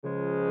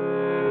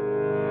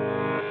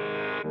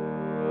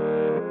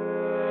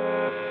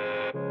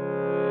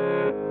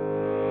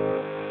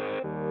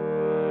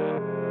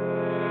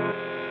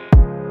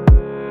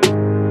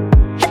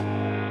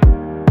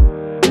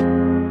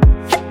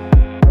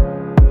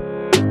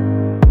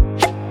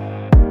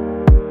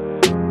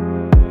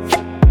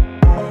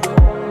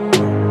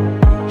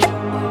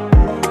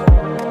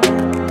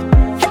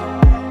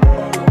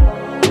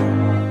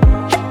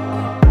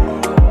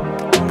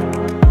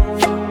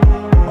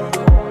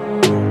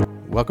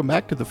Welcome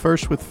back to the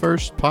First with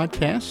First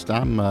podcast.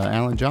 I'm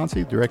Alan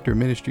Johnson, Director of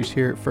Ministries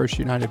here at First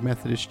United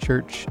Methodist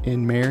Church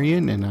in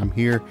Marion, and I'm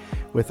here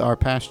with our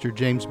pastor,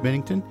 James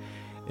Bennington,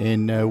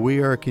 and we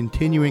are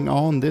continuing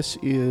on. This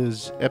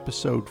is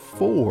episode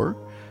 4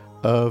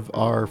 of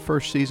our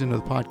first season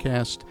of the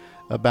podcast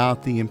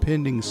about the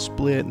impending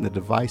split and the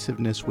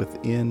divisiveness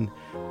within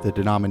the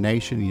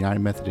denomination, the United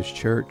Methodist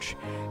Church,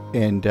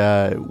 and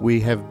we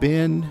have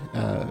been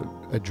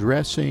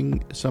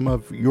addressing some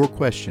of your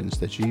questions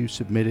that you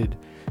submitted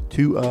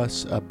to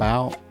us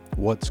about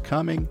what's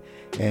coming,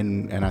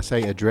 and I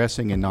say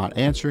addressing and not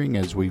answering,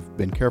 as we've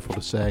been careful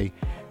to say,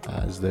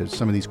 as there's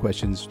some of these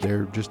questions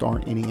there just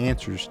aren't any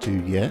answers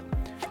to yet,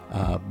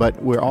 but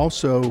we're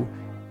also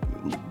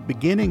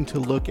beginning to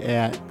look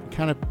at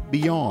kind of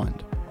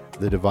beyond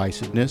the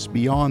divisiveness,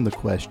 beyond the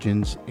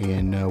questions,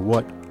 and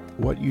what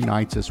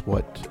unites us,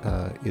 what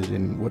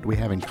we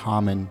have in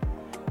common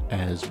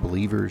as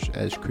believers,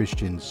 as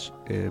Christians,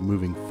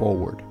 moving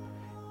forward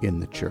in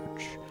the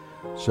church.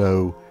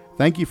 So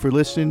thank you for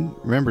listening.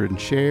 Remember to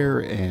share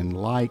and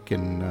like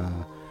and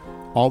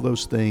all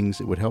those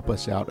things. It would help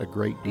us out a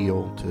great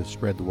deal to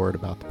spread the word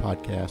about the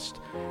podcast.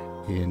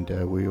 And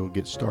we will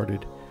get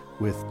started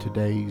with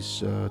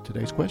today's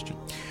question.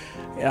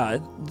 Yeah,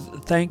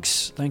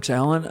 thanks,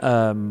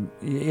 Alan.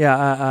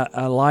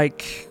 I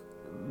like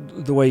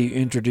the way you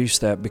introduced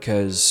that,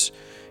 because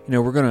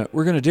we're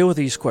gonna deal with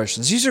these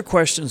questions. These are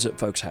questions that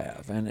folks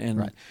have, and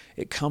right.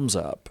 It comes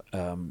up.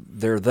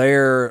 They're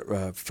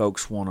there.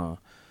 Folks want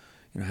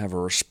to have a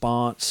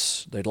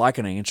response. They'd like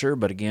an answer,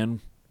 but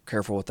again,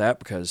 careful with that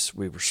because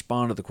we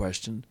respond to the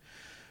question.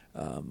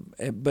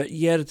 But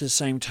yet at the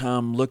same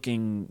time,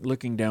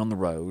 looking down the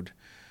road,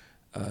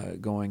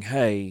 going,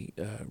 hey,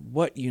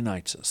 what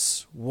unites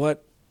us?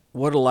 What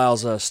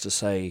allows us to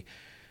say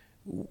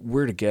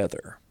we're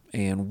together?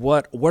 And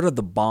what are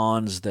the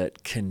bonds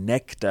that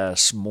connect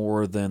us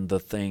more than the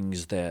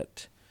things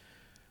that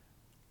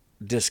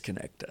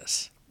disconnect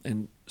us?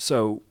 And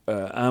so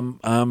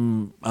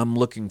I'm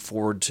looking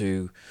forward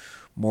to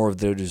more of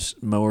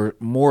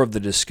the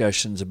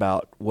discussions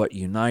about what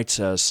unites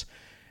us,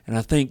 and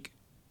I think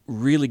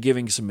really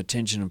giving some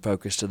attention and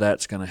focus to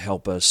that's going to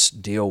help us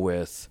deal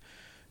with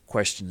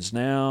questions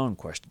now and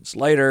questions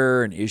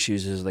later and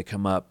issues as they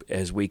come up,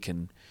 as we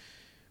can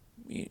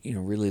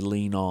really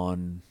lean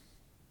on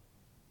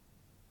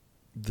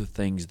the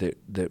things that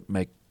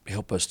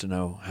help us to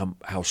know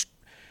how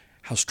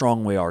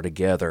strong we are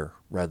together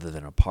rather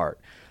than apart.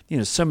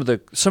 Some of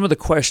the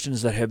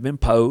questions that have been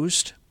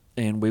posed,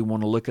 and we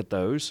want to look at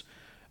those.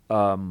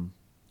 And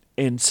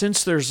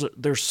since there's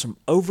some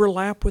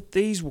overlap with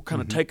these, we'll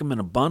kind of take them in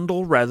a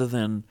bundle rather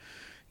than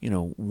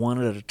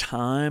one at a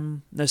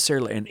time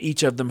necessarily, and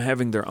each of them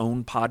having their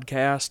own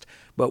podcast,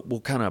 but we'll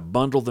kind of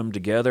bundle them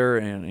together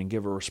and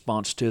give a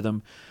response to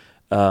them.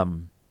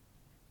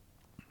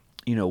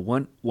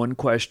 One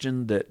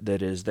question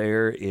that is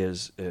there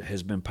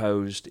has been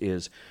posed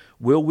is,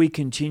 will we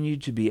continue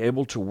to be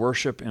able to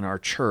worship in our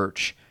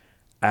church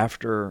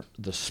after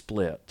the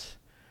split?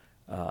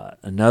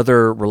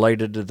 Another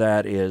related to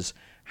that is,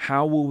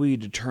 how will we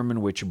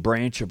determine which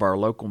branch of our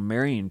local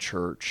Marion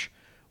church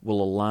we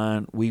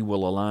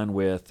will align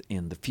with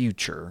in the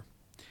future?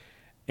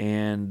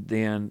 And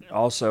then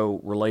also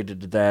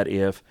related to that,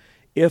 if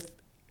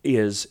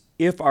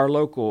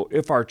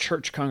our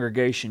church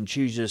congregation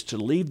chooses to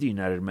leave the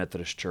United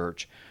Methodist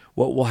Church,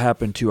 what will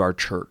happen to our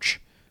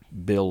church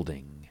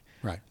building?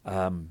 Right.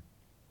 And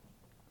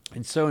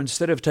so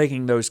instead of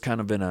taking those kind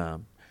of in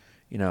a,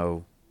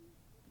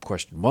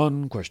 question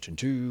 1, question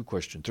 2,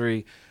 question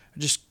 3,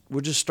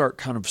 we'll just start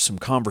kind of some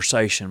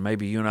conversation.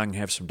 Maybe you and I can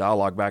have some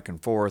dialogue back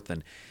and forth,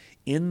 and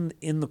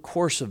in the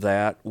course of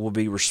that will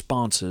be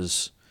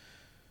responses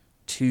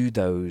to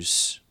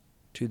those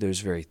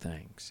very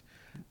things.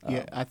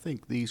 Yeah, I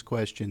think these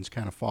questions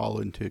kind of fall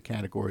into a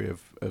category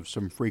of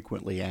some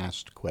frequently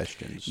asked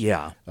questions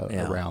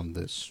around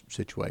this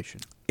situation.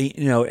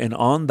 And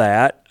on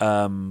that,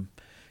 on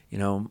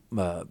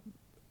the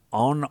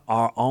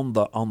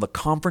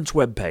conference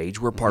webpage,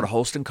 we're part of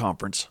Holston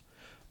Conference.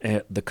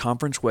 The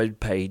conference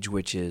webpage,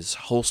 which is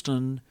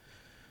holston.org.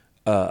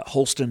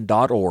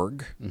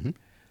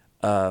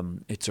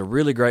 It's a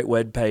really great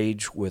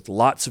webpage with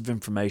lots of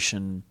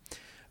information,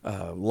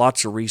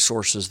 lots of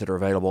resources that are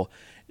available.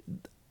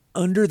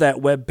 Under that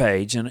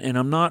webpage, and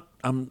I'm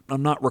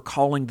not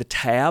recalling the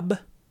tab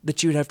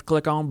that you would have to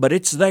click on, but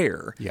it's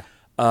there. Yeah.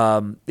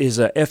 Is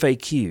a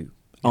FAQ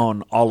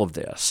on all of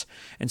this,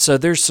 and so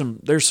there's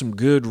some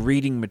good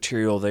reading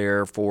material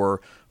there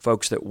for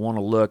folks that want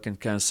to look and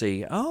kind of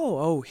see.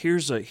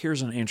 Here's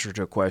an answer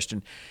to a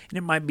question, and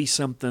it might be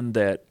something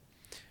that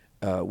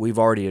we've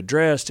already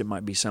addressed. It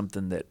might be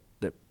something that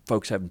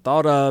folks haven't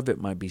thought of. It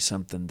might be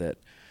something that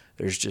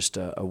there's just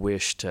a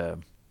wish to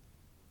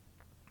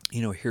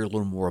hear a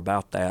little more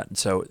about that. And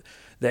so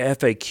the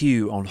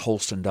FAQ on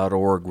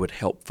holston.org would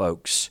help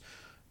folks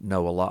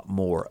know a lot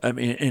more. I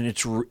mean, and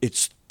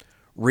it's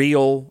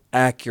real,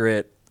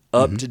 accurate,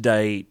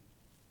 up-to-date,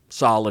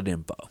 solid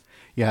info.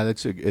 Yeah,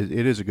 it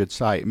is a good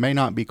site. It may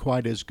not be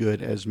quite as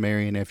good as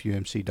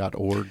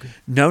MarionFUMC.org.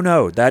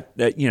 No,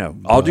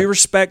 all due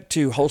respect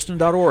to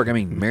Holston.org. I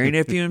mean,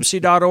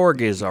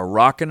 MarionFUMC.org is a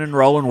rocking and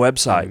rolling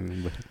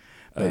website.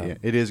 But yeah,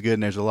 it is good,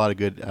 and there's a lot of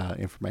good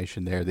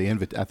information there.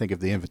 I think of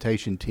the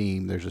invitation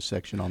team. There's a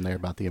section on there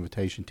about the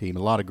invitation team.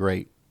 A lot of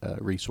great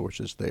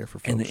resources there for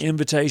folks. And the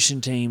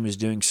invitation team is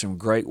doing some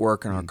great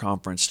work in our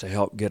conference to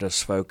help get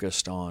us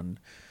focused on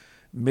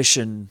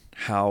mission,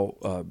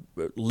 how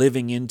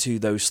living into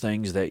those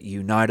things that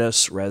unite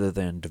us rather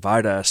than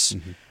divide us.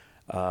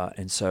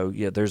 And so,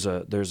 there's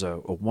a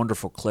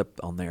wonderful clip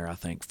on there, I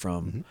think,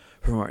 from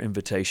our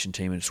invitation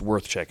team, and it's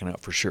worth checking out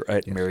for sure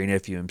at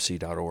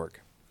MarionFUMC.org.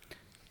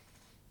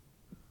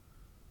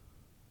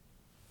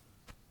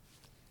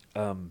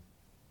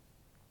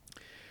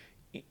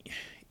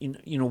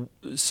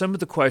 Some of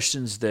the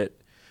questions that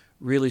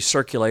really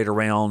circulate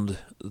around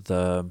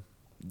the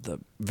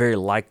very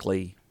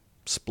likely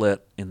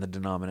split in the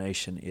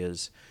denomination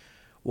is,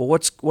 well,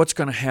 what's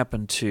going to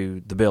happen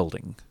to the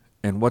building,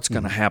 and what's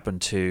going to happen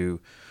to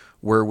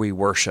where we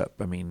worship?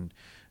 I mean,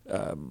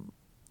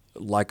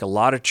 like a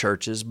lot of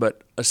churches,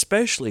 but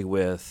especially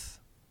with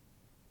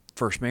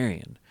First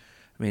Marion,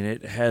 I mean,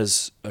 it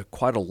has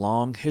quite a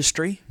long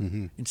history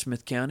in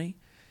Smith County.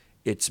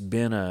 It's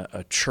been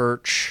a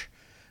church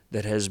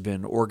that has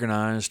been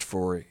organized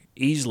for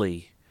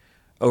easily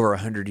over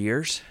 100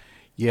 years.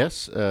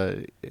 Yes,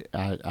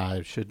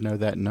 I should know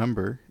that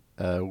number.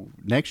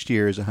 Next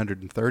year is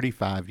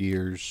 135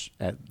 years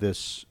at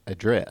this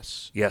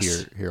address.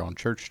 Yes. Here on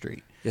Church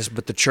Street. Yes,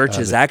 but the church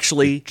is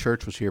actually... The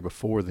church was here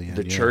before then.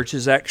 The church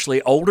is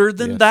actually older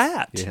than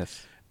that.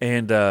 Yes.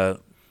 And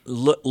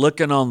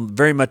looking on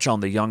very much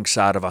on the young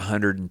side of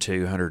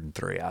 102,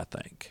 103, I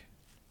think.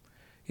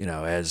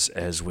 As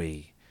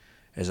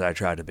I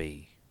try to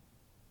be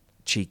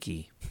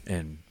cheeky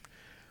and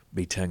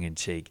be tongue in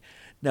cheek.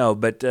 No,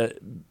 but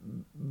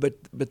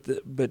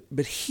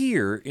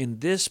here in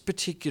this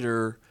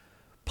particular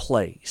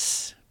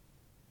place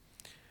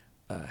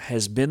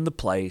has been the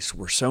place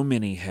where so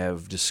many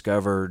have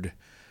discovered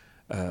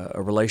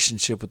a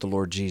relationship with the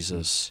Lord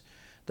Jesus.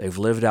 They've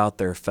lived out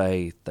their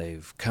faith.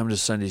 They've come to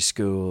Sunday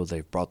school.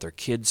 They've brought their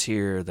kids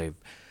here. They've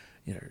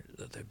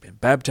been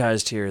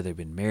baptized here. They've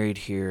been married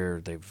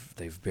here.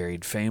 They've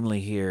buried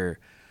family here.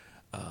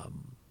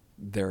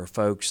 There are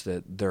folks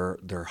that their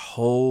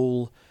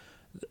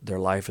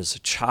life as a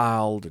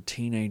child, a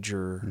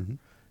teenager,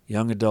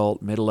 young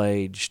adult,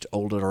 middle-aged,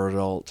 older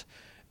adult,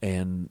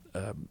 and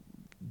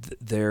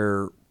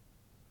they've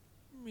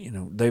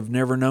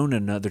never known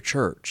another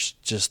church,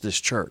 just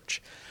this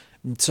church.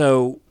 And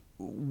so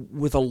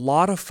with a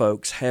lot of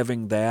folks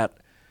having that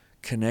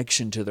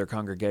connection to their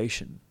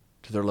congregation,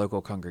 to their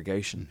local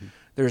congregation,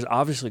 there's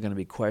obviously going to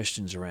be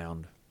questions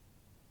around,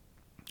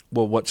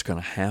 well, what's going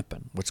to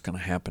happen? What's going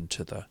to happen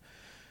to the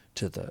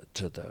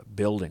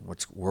building?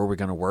 Where are we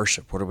going to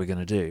worship? What are we going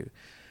to do?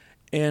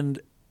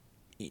 And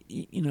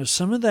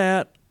some of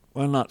that,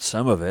 well, not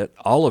some of it,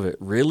 all of it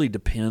really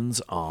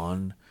depends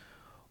on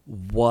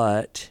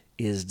what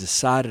is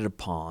decided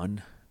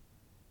upon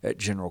at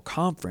General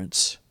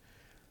Conference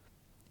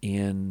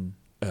in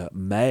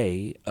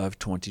May of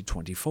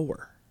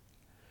 2024.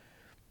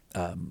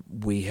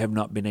 We have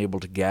not been able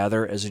to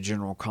gather as a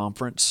General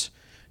Conference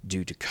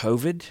due to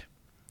COVID,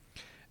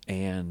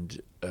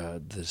 and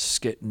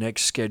the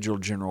next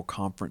scheduled General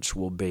Conference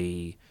will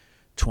be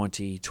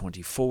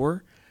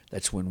 2024.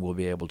 That's when we'll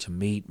be able to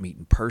meet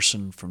in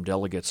person from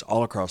delegates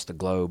all across the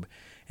globe,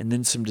 and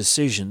then some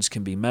decisions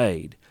can be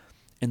made.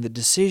 And the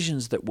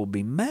decisions that will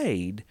be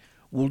made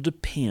will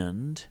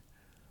depend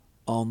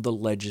on the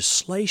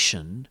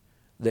legislation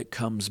that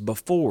comes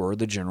before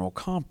the General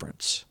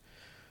Conference.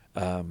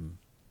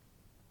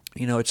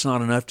 It's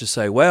not enough to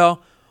say,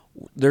 well,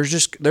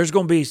 there's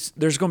going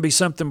to be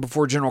something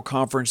before General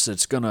Conference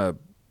that's going to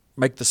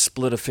make the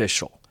split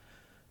official.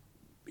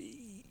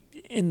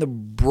 In the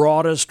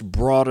broadest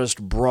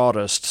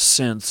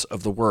sense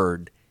of the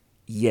word,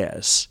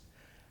 yes.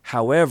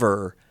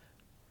 However,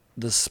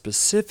 the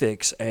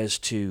specifics as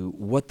to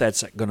what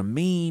that's going to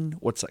mean,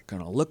 what's that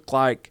going to look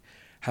like,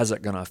 how's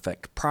that going to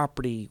affect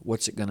property,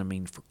 what's it going to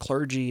mean for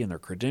clergy and their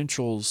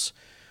credentials,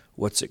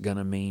 what's it going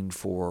to mean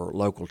for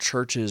local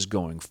churches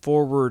going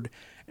forward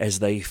as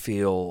they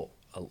feel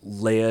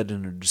led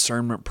in a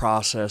discernment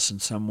process in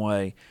some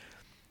way.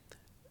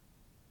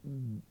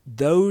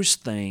 Those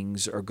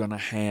things are going to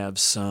have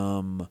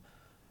some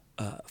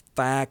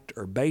fact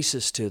or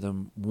basis to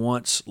them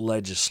once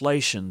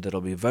legislation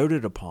that'll be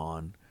voted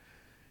upon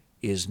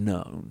is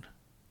known.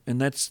 And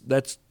that's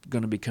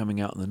going to be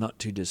coming out in the not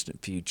too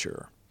distant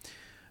future.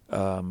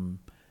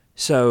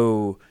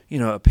 So,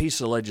 a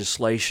piece of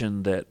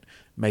legislation that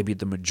maybe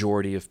the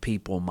majority of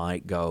people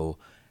might go,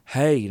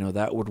 hey,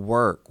 that would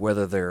work,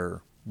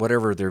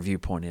 whatever their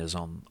viewpoint is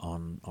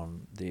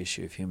on the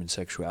issue of human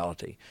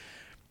sexuality.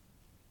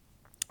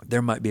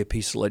 There might be a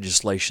piece of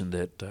legislation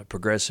that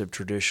progressive,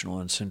 traditional,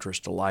 and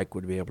centrist alike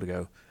would be able to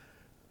go,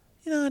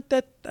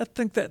 I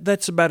think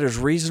that's about as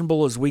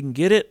reasonable as we can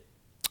get it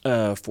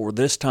for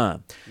this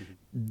time.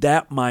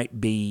 that might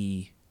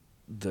be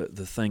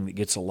the thing that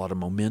gets a lot of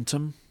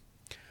momentum.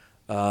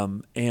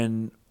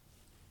 And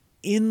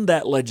in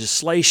that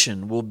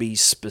legislation will be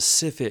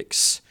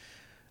specifics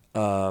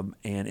and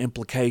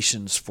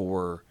implications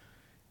for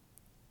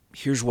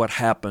here's what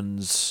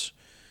happens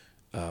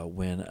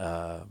when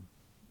a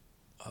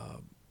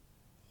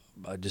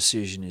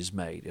decision is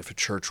made. If a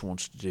church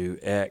wants to do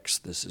X,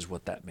 this is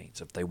what that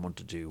means. If they want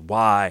to do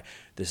Y,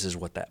 this is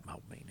what that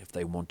might mean. If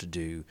they want to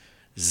do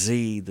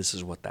Z, this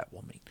is what that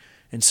will mean.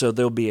 And so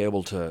they'll be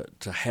able to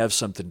have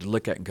something to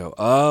look at and go,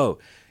 oh,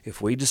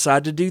 if we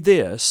decide to do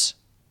this,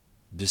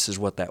 this is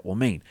what that will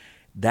mean.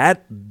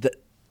 That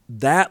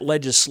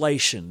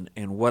legislation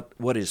and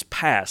what is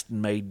passed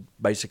and made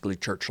basically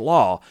church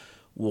law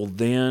will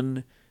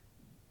then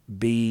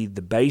be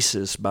the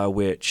basis by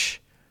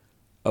which,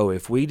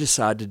 if we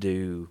decide to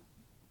do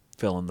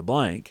fill in the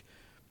blank,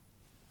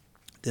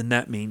 then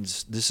that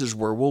means this is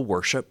where we'll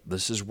worship,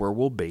 this is where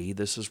we'll be,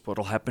 this is what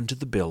will happen to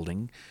the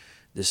building,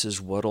 this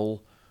is what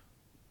will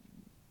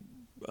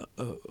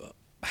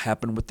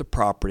happen with the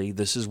property,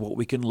 this is what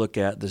we can look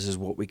at, this is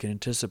what we can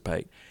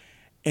anticipate.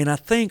 And I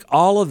think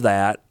all of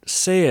that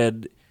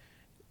said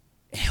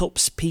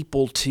helps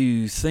people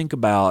to think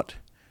about,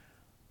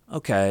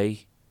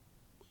 okay,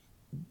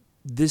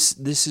 this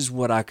is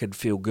what I could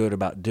feel good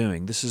about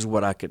doing. This is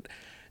what I could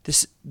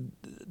this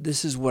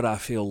is what I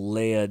feel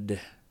led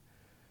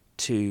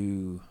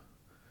to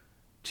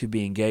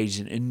be engaged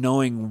in. And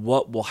knowing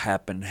what will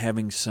happen,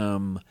 having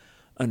some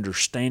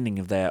understanding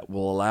of that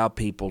will allow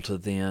people to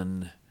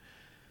then,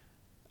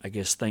 I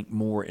guess, think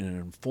more in an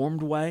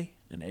informed way,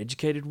 an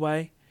educated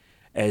way,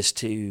 as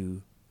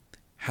to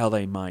how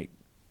they might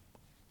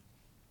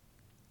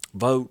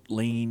vote,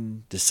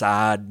 lean,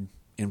 decide,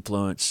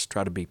 influence,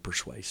 try to be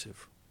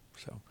persuasive.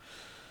 So,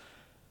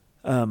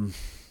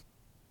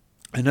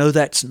 I know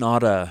that's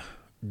not a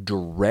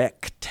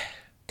direct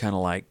kind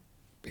of like,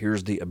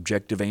 here's the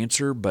objective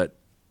answer, but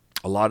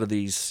a lot of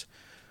these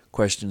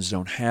questions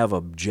don't have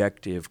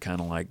objective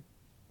kind of like,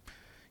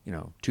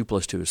 2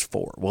 + 2 is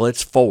 4. Well,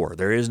 it's 4.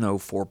 There is no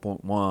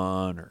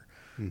 4.1 or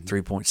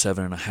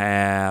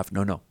 3.7.5.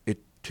 No.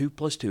 2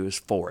 + 2 is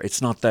 4.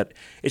 It's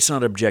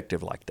not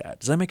objective like that.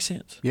 Does that make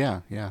sense?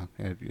 Yeah.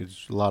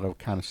 It's a lot of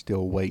kind of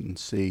still wait and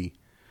see.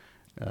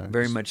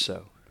 Very much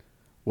so.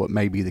 What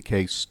may be the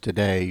case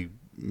today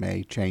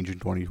may change in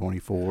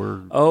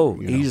 2024.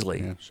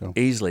 Easily.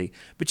 Easily.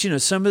 But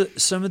some of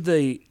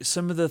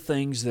the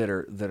things that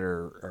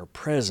are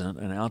present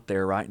and out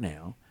there right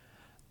now,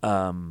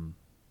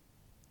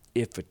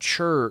 if a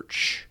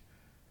church,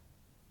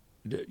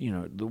 the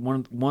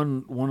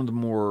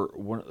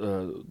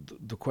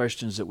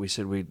questions that we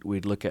said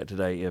we'd look at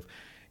today,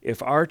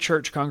 if our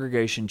church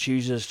congregation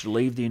chooses to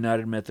leave the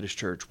United Methodist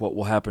Church, what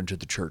will happen to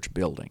the church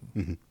building?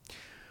 Mm-hmm.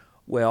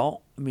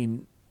 Well,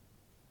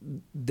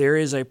 there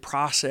is a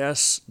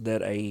process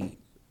that a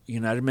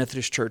United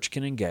Methodist Church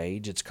can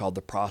engage. It's called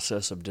the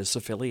process of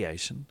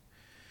disaffiliation.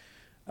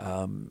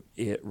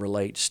 It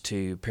relates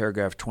to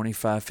paragraph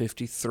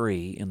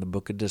 2553 in the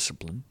Book of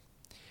Discipline.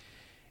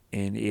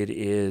 And it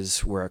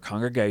is where a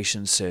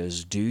congregation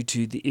says, due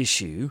to the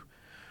issue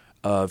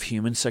of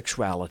human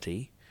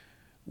sexuality,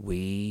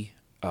 we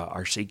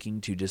are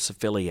seeking to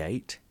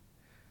disaffiliate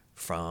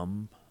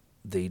from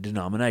the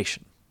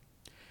denomination.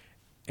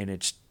 And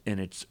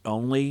it's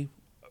only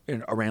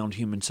around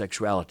human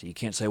sexuality. You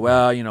can't say,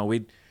 well,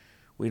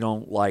 we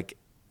don't like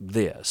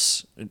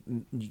this.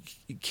 You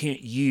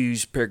can't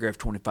use paragraph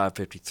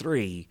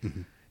 2553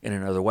 in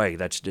another way.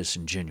 That's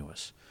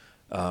disingenuous.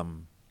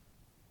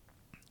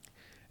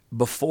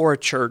 Before a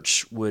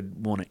church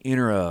would want to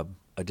enter a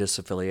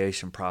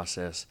disaffiliation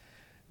process,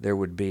 there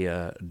would be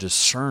a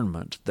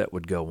discernment that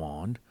would go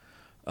on,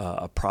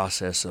 a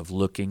process of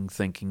looking,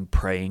 thinking,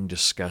 praying,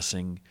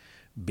 discussing,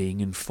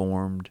 being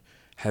informed,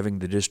 having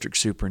the district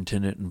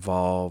superintendent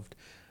involved,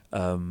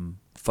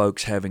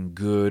 folks having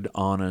good,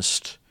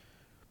 honest,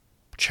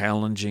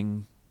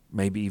 challenging,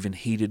 maybe even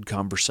heated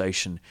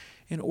conversation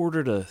in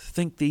order to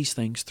think these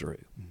things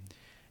through. Mm-hmm.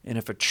 And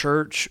if a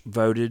church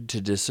voted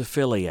to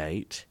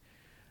disaffiliate,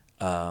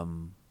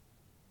 and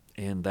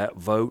that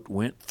vote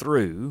went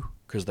through,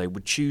 because they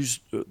would choose,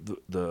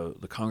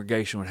 the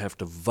congregation would have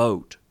to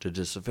vote to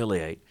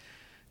disaffiliate,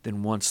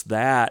 then once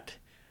that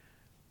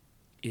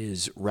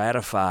is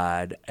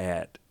ratified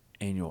at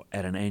an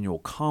annual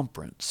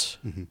conference,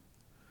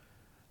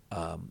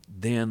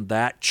 then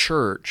that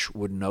church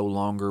would no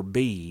longer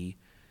be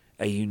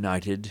a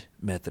United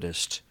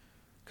Methodist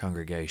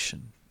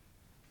congregation.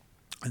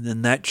 And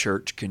then that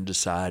church can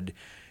decide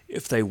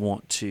if they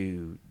want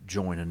to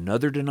join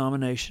another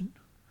denomination,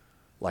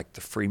 like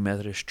the Free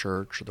Methodist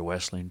Church or the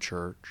Wesleyan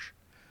Church,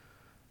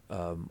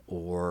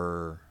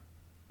 or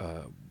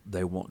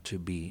they want to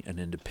be an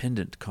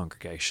independent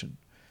congregation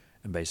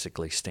and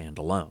basically stand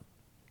alone.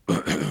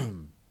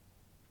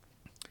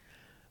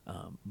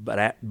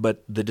 But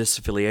the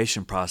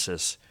disaffiliation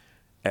process,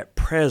 at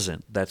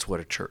present, that's what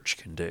a church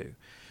can do.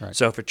 Right.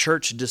 So if a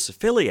church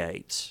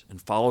disaffiliates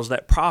and follows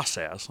that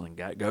process and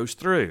goes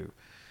through,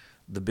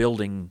 the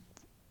building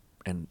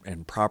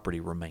and property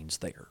remains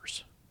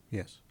theirs.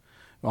 Yes.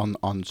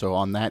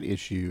 On that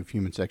issue of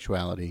human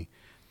sexuality,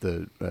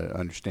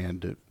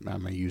 understand that I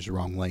may use the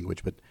wrong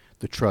language, but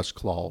the trust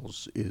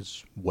clause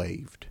is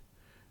waived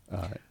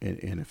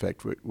in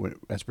effect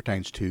as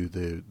pertains to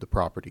the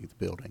property, the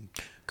building.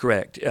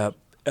 Correct.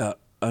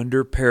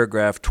 Under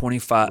paragraph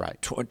 25,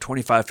 Right.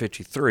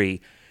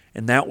 2553,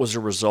 and that was a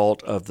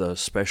result of the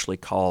specially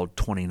called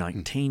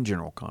 2019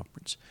 General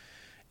Conference.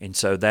 And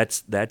so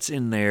that's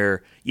in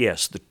there.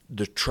 Yes,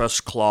 the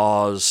trust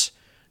clause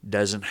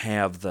doesn't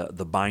have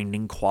the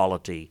binding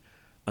quality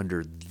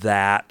under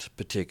that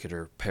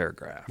particular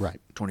paragraph.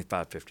 Right.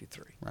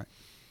 2553. Right.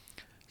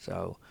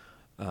 So,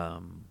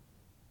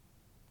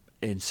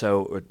 and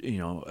so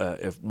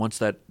if once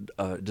that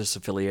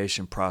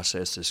disaffiliation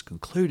process is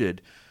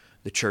concluded,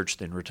 the church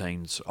then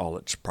retains all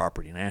its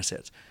property and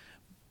assets.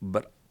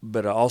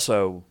 But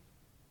also,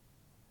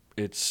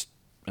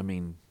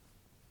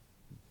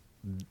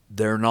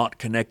 they're not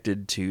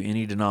connected to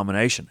any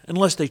denomination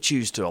unless they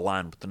choose to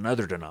align with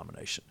another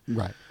denomination.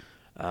 Right.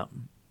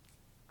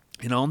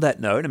 And on that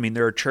note,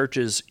 there are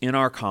churches in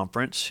our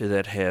conference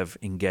that have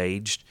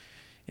engaged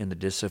in the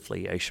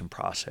disaffiliation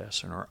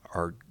process and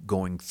are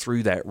going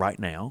through that right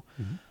now.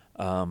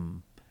 Mm-hmm.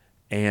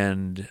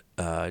 And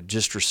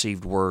just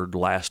received word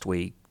last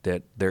week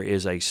that there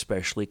is a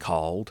specially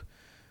called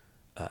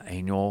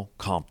annual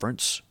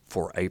conference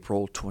for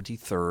April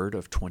 23rd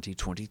of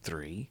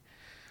 2023,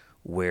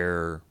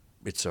 where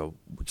it's a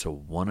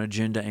one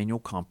agenda annual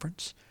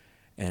conference,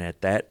 and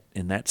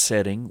in that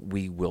setting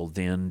we will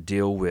then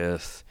deal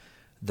with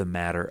the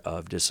matter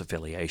of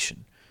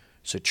disaffiliation.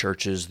 So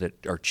churches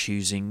that are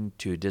choosing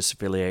to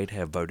disaffiliate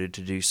have voted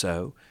to do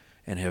so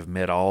and have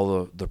met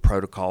all the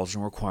protocols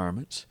and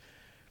requirements.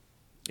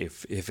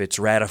 If it's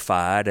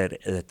ratified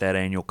at that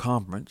annual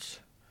conference,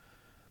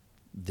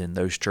 then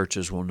those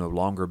churches will no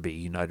longer be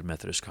United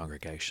Methodist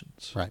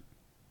congregations. Right.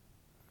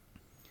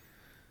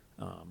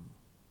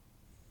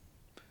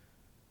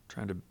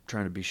 Trying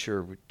to be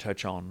sure we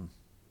touch on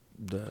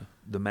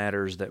the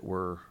matters that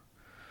were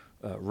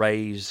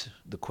raised,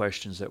 the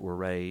questions that were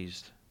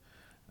raised.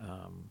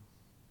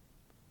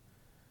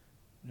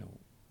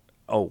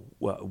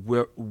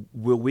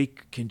 Will we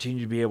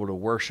continue to be able to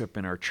worship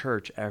in our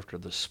church after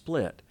the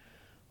split?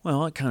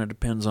 Well, it kind of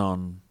depends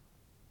on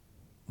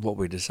what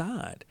we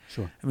decide.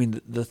 Sure.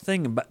 The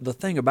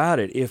thing about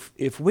it,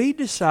 if we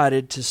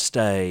decided to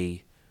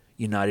stay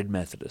United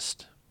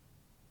Methodist,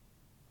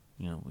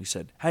 we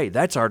said, hey,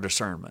 that's our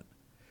discernment.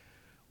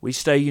 We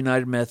stay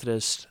United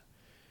Methodist.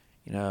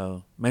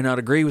 May not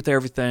agree with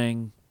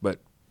everything,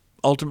 but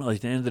ultimately,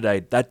 at the end of the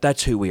day,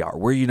 that's who we are.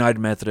 We're United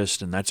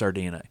Methodist, and that's our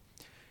DNA.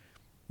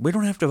 We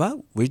don't have to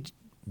vote. We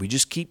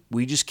just keep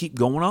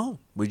going on.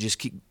 We just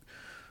keep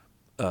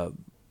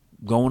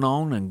going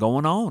on and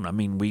going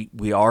on.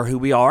 We are who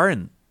we are,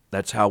 and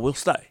that's how we'll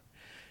stay.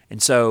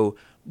 And so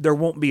there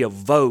won't be a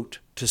vote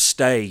to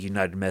stay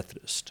United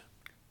Methodist.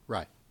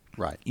 Right.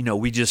 Right.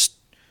 We just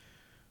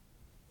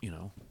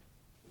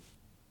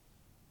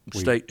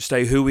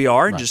stay who we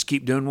are and just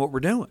keep doing what we're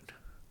doing.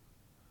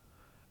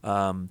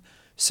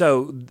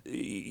 So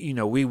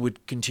we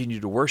would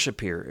continue to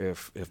worship here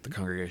if the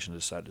congregation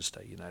decided to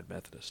stay United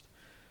Methodist.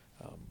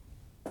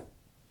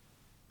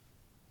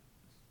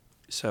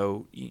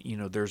 So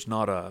there's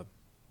not a,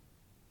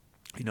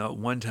 at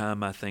one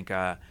time I think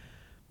I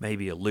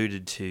maybe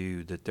alluded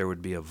to that there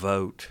would be a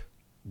vote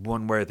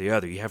one way or the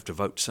other. You have to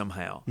vote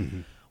somehow.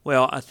 Mm-hmm.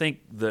 Well, I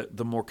think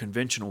the more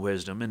conventional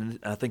wisdom, and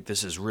I think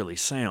this is really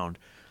sound,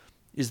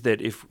 is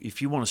that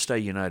if you want to stay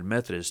United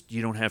Methodist,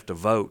 you don't have to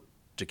vote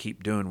to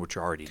keep doing what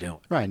you're already doing.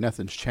 Right,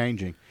 nothing's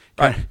changing.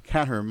 Right.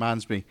 Kind of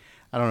reminds me,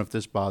 I don't know if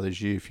this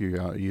bothers you if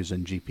you're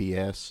using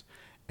GPS,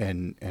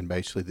 and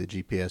basically the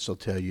GPS will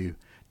tell you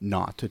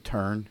not to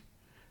turn.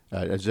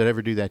 Does it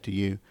ever do that to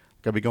you?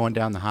 I'll be going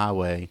down the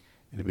highway,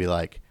 and it'll be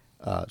like,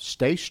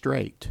 stay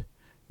straight.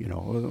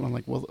 I'm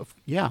like, well,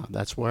 yeah,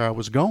 that's where I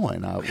was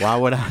going. Why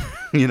would I,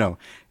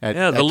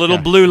 the little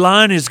blue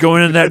line is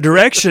going in that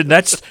direction.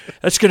 That's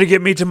going to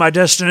get me to my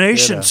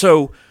destination.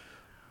 So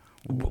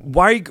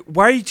why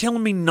are you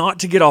telling me not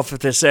to get off at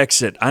this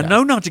exit? I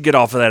know not to get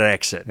off of that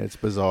exit. It's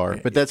bizarre,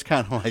 but that's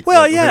kind of like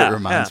what it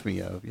reminds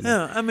me of.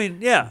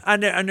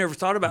 I never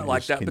thought about it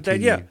like that, but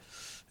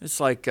it's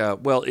like,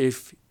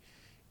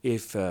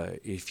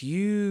 if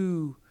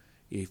you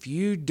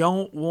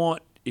don't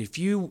want. If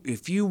you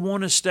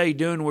want to stay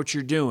doing what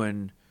you're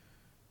doing,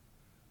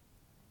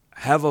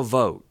 have a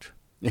vote.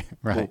 Yeah,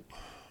 right.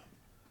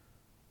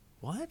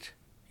 Well, what?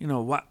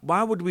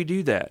 Why would we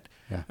do that?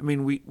 Yeah.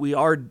 We're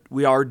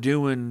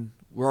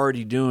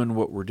already doing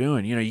what we're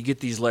doing. You get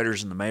these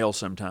letters in the mail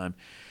sometime,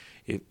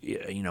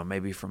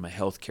 maybe from a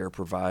healthcare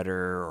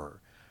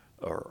provider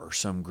or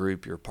some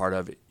group you're part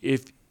of.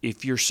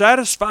 If you're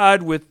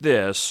satisfied with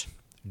this,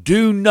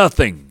 do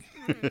nothing.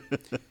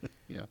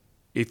 Yeah.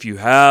 If you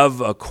have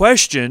a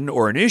question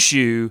or an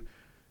issue,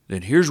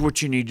 then here's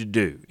what you need to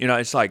do.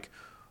 It's like,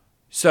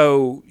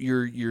 so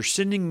you're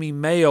sending me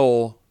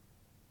mail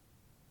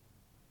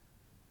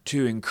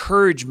to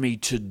encourage me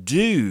to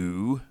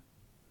do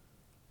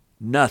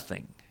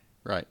nothing.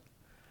 Right.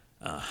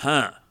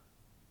 Uh-huh.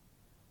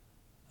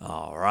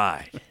 All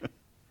right.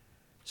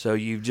 So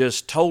you've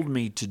just told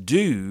me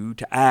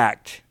to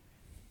act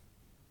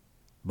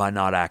by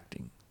not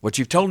acting. What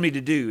you've told me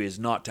to do is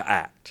not to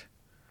act.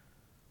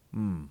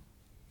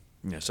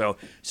 Yeah, so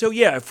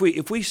yeah, if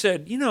we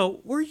said,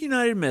 we're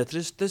United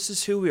Methodist, this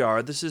is who we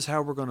are, this is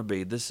how we're going to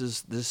be, this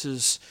is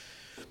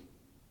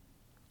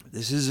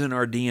in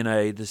our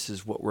DNA, this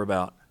is what we're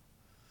about,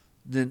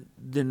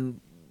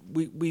 then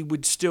we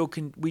would still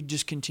we'd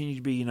just continue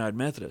to be United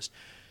Methodist.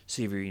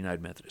 See if you're a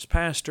United Methodist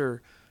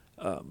pastor,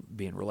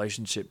 be in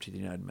relationship to the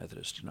United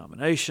Methodist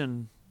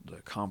denomination,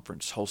 the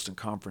conference, Holston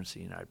Conference,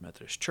 the United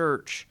Methodist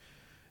Church,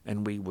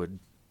 and we would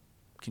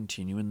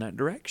continue in that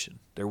direction.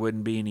 There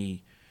wouldn't be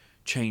any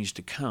change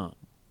to come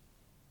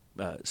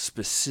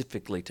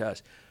specifically to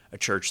us. A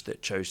church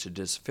that chose to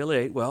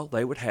disaffiliate, well,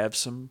 they would have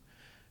some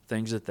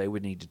things that they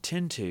would need to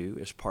tend to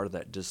as part of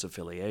that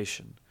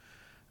disaffiliation,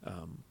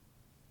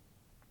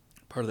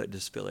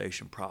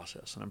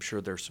 process. And I'm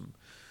sure there's some,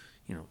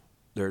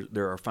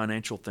 there are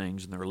financial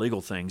things and there are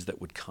legal things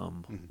that would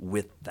come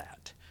with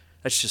that.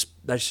 That's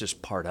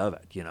just part of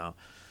it,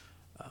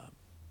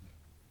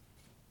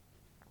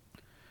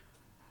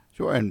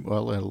 Sure, and a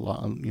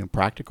lot,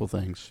 practical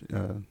things,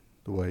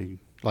 the way,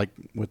 like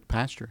with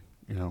pastor,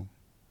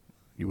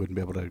 you wouldn't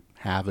be able to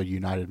have a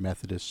United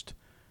Methodist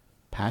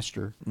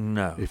pastor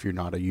if you're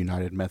not a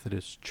United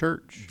Methodist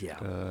church. Yeah.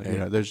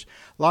 There's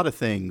a lot of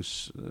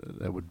things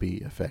that would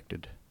be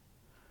affected.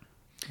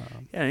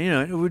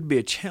 It would be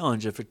a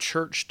challenge if a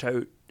church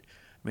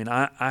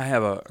I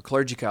have a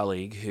clergy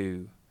colleague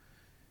who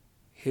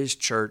his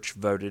church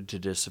voted to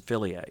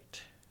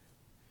disaffiliate.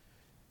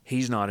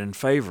 He's not in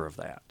favor of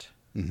that.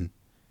 Mm-hmm.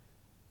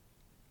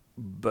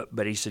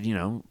 But he said,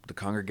 the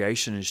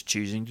congregation is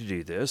choosing to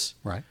do this.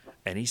 Right.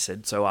 And he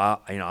said, so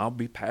I'll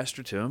be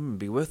pastor to them and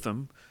be with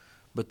them,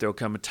 but there'll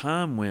come a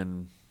time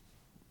when,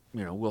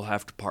 we'll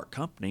have to part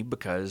company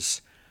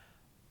because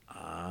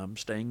I'm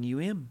staying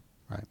UM.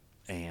 Right.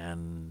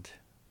 And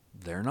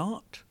they're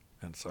not.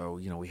 And so,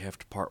 we have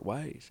to part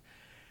ways.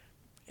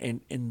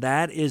 And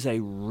that is a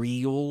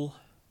real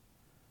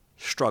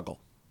struggle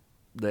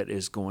that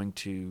is going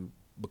to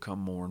become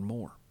more and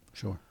more.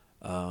 Sure.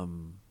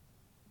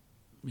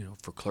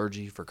 For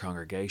clergy, for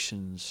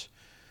congregations,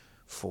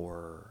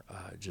 for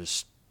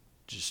just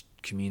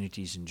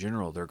communities in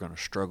general, they're going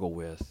to struggle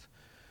with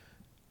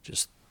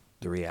just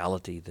the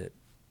reality that,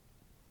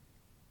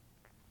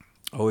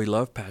 we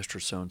love Pastor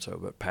so-and-so,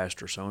 but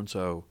Pastor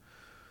so-and-so,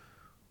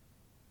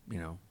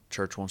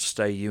 church wants to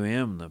stay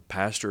UM, the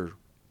pastor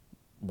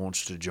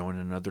wants to join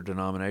another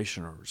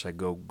denomination or say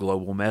go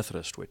Global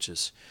Methodist, which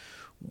is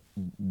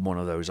one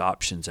of those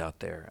options out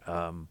there,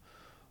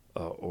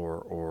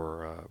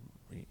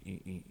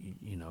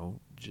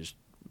 just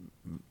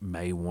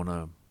may want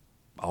to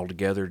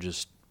altogether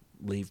just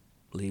leave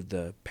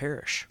the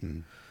parish.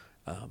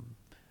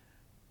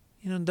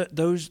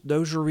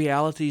 Those are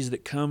realities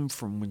that come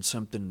from when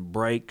something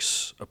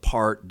breaks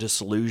apart,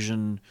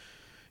 disillusion.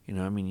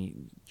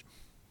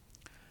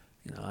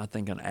 I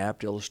think an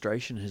apt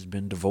illustration has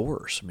been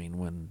divorce.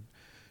 When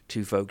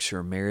two folks who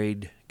are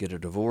married get a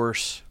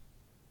divorce,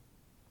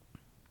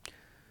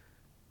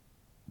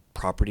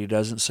 property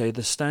doesn't stay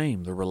the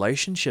same. The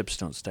relationships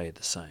don't stay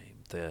the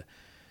same.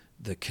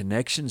 The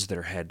connections that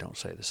are had don't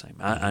stay the same.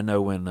 I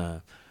know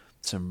when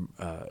some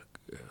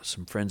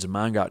friends of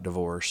mine got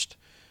divorced,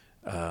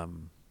 I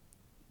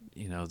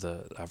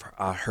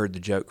heard the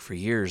joke for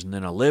years, and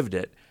then I lived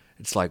it.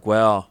 It's like,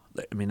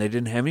 they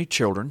didn't have any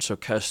children, so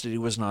custody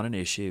was not an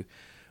issue,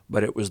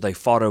 but it was they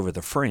fought over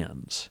the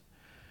friends.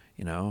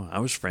 I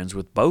was friends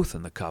with both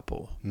in the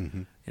couple.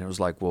 Mm-hmm. It was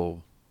like,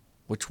 well,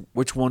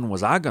 which one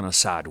was I going to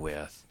side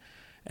with?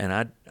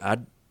 And I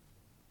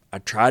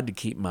tried to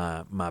keep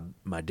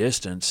my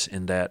distance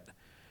in that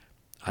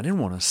I didn't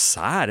want to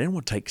side. I didn't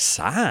want to take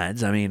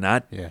sides. I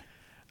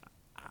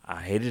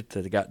hated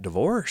that they got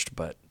divorced,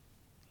 but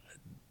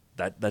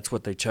that's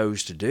what they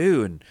chose to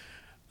do. And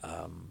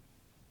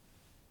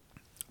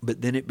but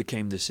then it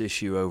became this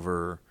issue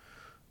over,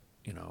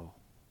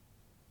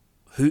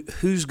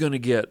 who's going to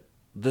get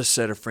this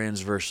set of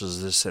friends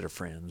versus this set of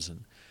friends,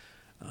 and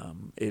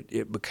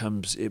it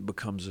becomes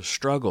a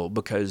struggle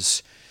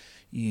because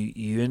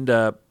you end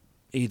up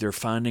either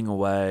finding a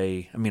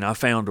way. I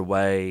found a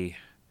way,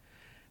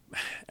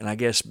 and I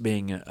guess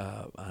being an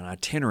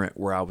itinerant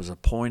where I was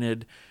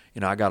appointed,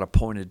 I got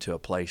appointed to a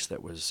place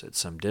that was at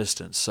some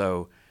distance,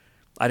 so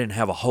I didn't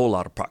have a whole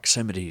lot of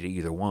proximity to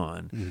either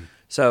one. Mm-hmm.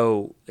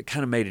 So it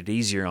kind of made it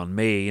easier on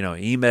me,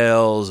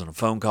 emails and a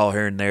phone call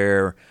here and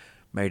there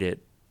made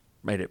it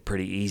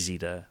pretty easy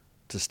to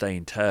stay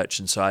in touch.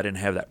 And so I didn't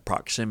have that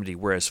proximity,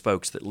 whereas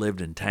folks that lived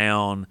in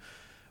town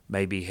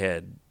maybe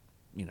had,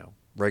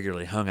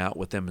 regularly hung out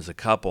with them as a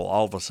couple,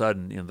 all of a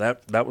sudden,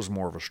 that was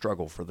more of a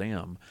struggle for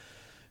them.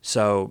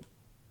 So,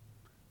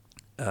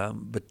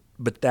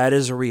 but that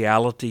is a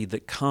reality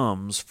that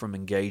comes from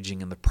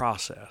engaging in the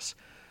process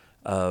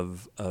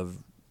of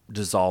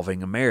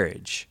dissolving a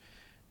marriage.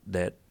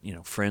 that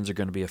friends are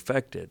going to be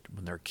affected.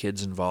 When there are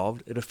kids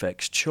involved, it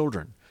affects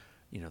children.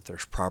 If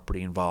there's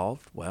property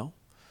involved, well,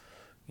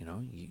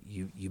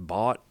 you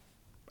bought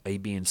A,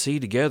 B, and C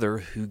together.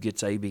 Who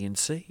gets A, B, and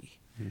C?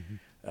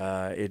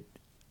 That's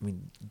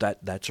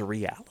a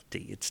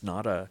reality. It's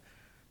not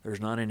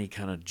there's not any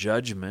kind of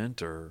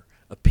judgment or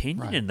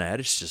opinion in that.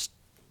 It's just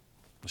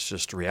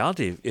a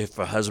reality. If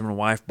a husband and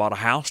wife bought a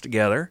house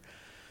together,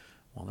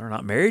 well, they're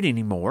not married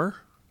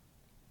anymore.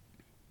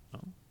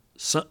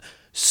 So,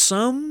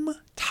 some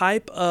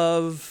type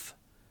of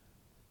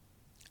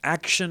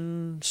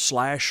action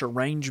 /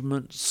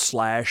 arrangement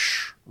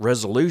 /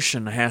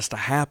 resolution has to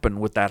happen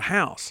with that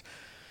house.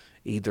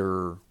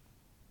 Either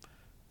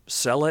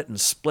sell it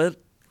and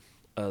split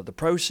the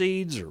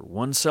proceeds, or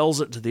one sells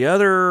it to the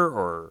other,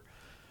 or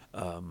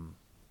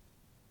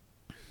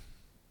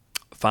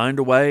find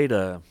a way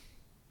to,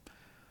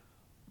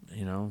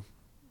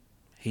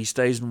 he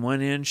stays in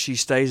one end, she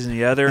stays in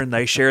the other, and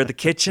they share the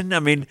kitchen. I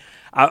mean,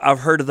 I've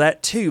heard of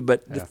that too,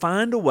 but to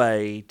find a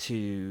way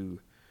to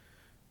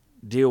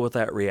deal with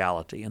that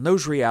reality. And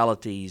those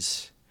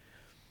realities,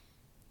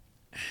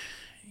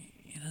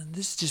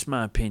 this is just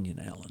my opinion,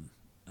 Alan.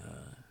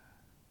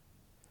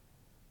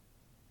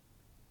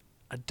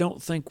 I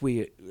don't think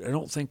we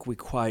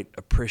quite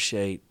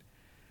appreciate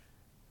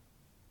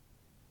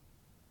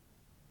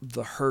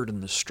the hurt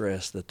and the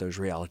stress that those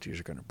realities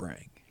are going to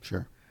bring.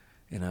 Sure.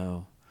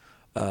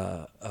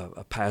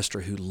 A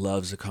pastor who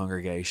loves a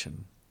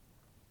congregation,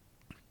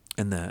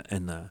 and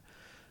the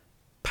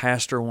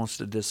pastor wants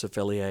to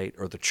disaffiliate,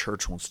 or the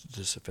church wants to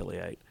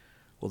disaffiliate.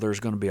 Well, there's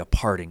going to be a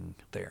parting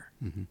there,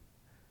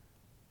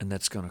 and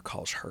that's going to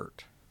cause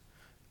hurt.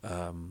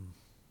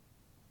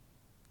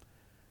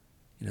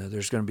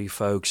 There's going to be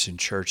folks in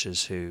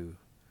churches who,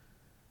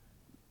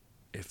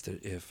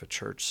 if a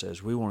church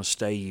says we want to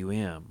stay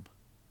UM,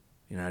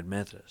 United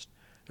Methodist,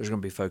 there's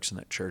going to be folks in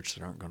that church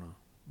that aren't going to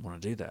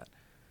want to do that,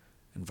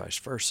 and vice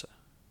versa.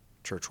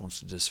 Church wants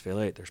to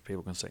disaffiliate. There's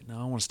people going to say, no,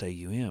 I want to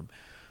stay UM.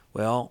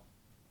 Well,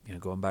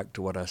 going back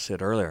to what I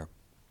said earlier,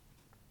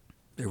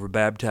 they were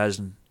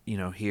baptized,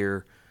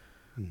 here,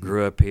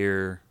 grew up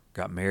here,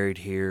 got married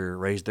here,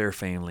 raised their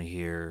family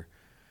here,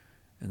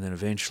 and then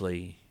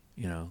eventually,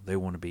 they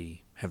want to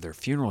have their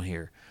funeral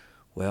here.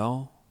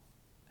 Well,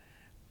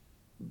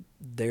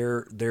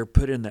 they're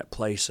put in that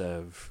place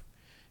of,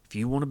 if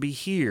you want to be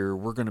here,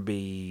 we're going to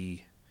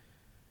be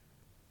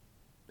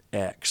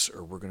X,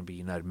 or we're going to be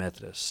United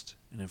Methodist.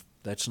 And if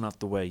that's not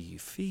the way you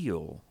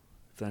feel,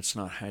 if that's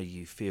not how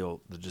you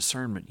feel, the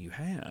discernment you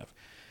have,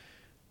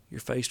 you're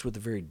faced with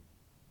a very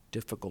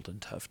difficult and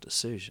tough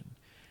decision.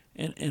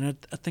 And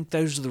I think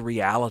those are the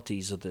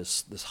realities of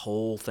this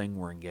whole thing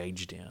we're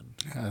engaged in.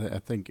 I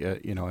think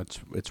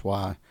it's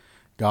why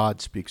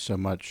God speaks so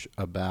much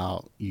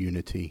about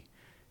unity,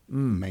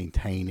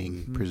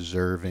 maintaining,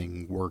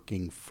 preserving,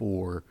 working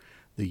for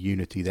the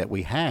unity that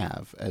we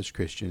have as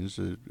Christians.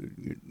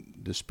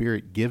 The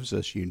Spirit gives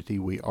us unity.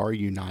 We are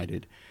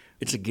united.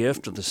 It's a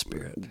gift of the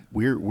Spirit.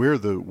 We're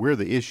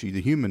the issue.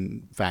 The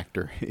human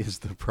factor is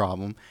the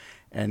problem.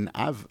 And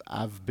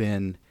I've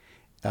been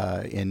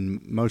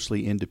in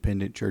mostly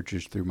independent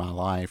churches through my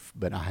life,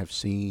 but I have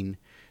seen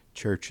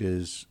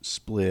churches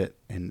split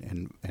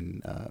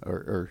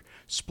or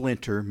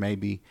splinter,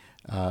 maybe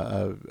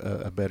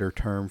a better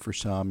term for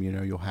some.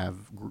 You'll have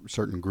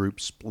certain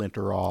groups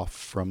splinter off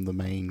from the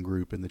main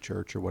group in the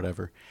church or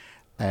whatever,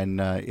 and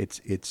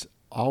it's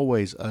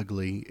always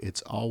ugly,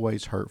 it's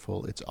always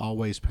hurtful, it's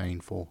always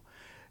painful,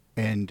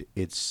 and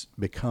it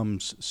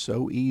becomes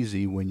so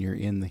easy when you're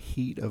in the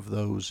heat of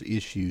those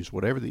issues,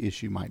 whatever the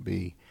issue might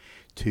be,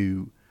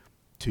 to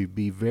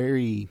be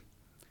very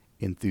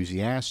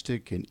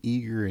enthusiastic and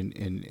eager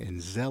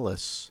and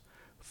zealous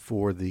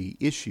for the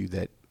issue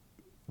that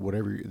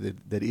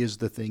is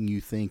the thing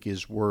you think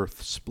is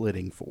worth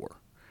splitting for,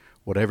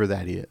 whatever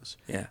that is.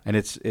 Yeah. And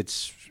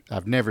it's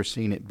I've never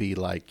seen it be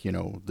like,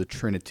 the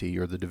Trinity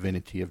or the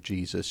divinity of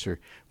Jesus or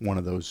one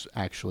of those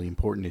actually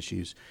important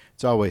issues.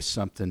 It's always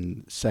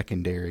something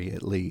secondary,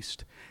 at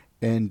least.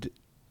 And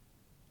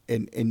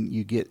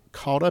you get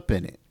caught up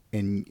in it.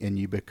 And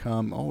you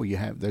become,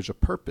 there's a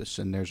purpose,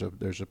 and there's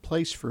a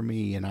place for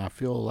me, and I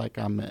feel like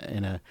I'm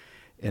in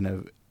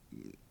a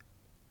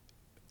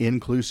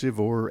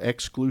inclusive or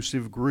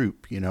exclusive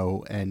group,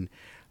 and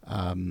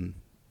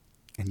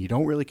you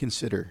don't really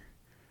consider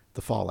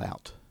the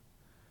fallout,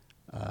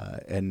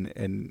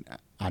 and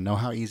I know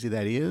how easy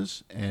that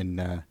is,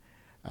 and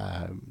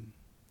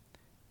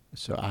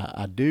so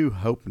I do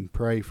hope and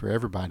pray for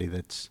everybody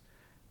that's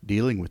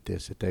dealing with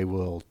this, that they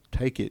will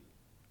take it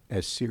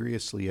as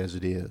seriously as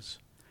it is,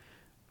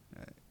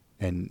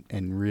 and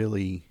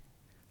really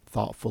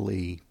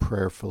thoughtfully,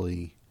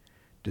 prayerfully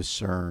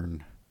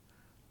discern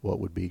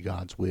what would be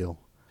God's will.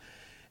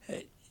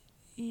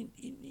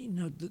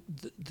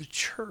 The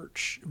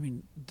church,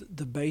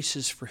 the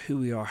basis for who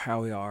we are,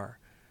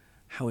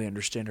 how we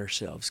understand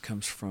ourselves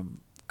comes from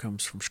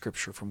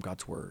Scripture, from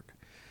God's Word.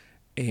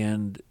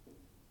 And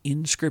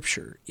in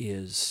Scripture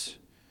is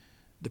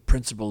the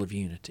principle of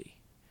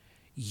unity.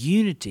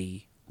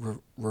 Unity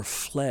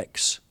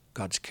reflects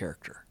God's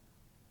character.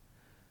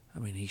 I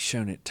mean, He's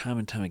shown it time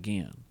and time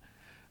again.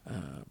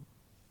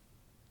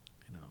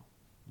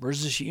 Where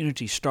does this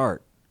unity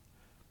start?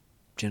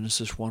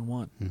 Genesis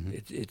 1:1. Mm-hmm.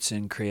 It's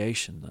in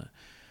creation.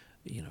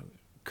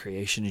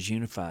 Creation is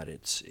unified.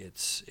 It's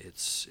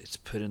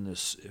put in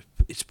this.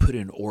 It's put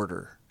in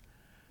order.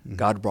 Mm-hmm.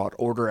 God brought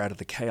order out of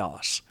the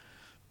chaos.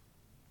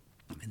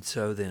 And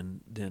so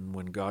then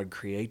when God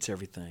creates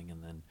everything,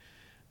 and then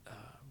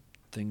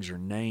things are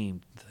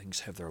named,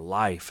 things have their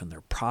life and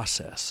their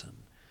process, and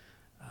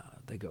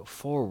they go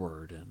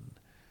forward, and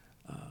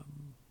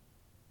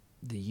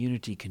the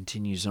unity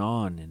continues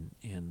on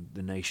in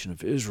the nation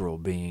of Israel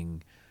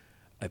being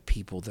a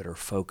people that are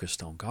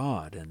focused on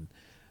God, and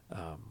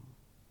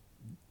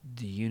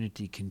the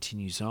unity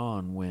continues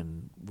on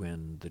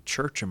when the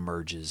church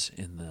emerges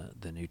in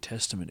the New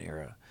Testament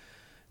era,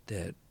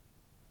 that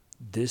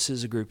this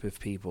is a group of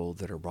people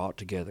that are brought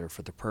together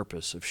for the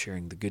purpose of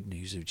sharing the good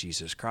news of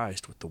Jesus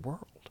Christ with the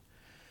world.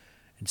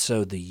 And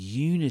so the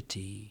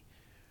unity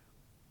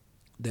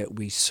that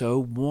we so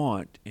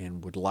want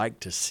and would like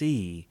to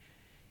see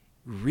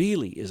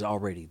really is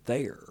already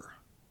there.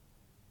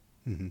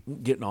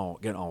 Mm-hmm. Getting all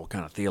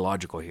kind of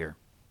theological here.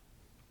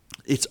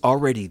 It's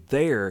already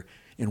there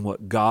in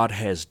what God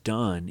has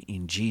done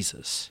in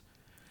Jesus,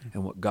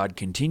 and what God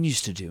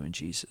continues to do in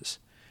Jesus.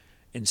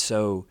 And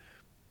so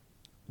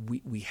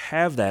we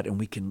have that, and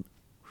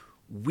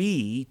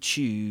we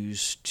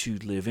choose to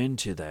live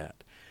into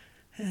that.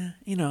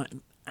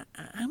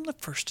 I'm the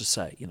first to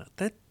say,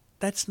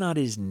 that's not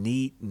as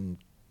neat and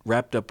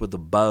wrapped up with a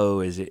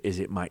bow as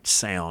it might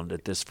sound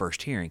at this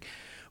first hearing,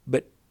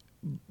 but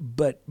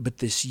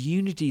this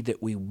unity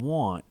that we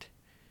want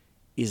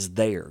is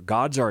there.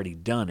 God's already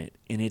done it,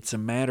 and it's a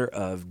matter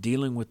of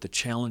dealing with the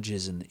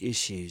challenges and the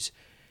issues,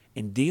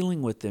 and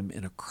dealing with them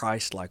in a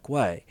Christ-like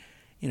way.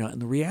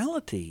 And the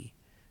reality,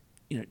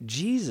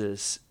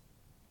 Jesus,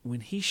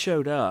 when He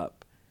showed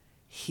up,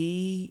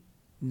 He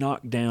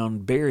knocked down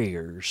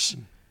barriers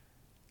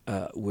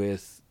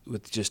with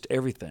just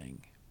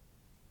everything.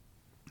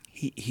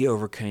 He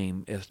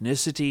overcame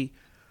ethnicity,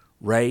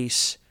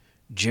 race,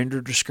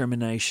 gender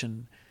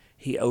discrimination.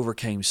 He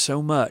overcame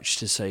so much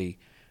to say,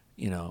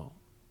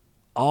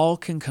 all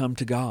can come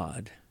to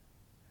God,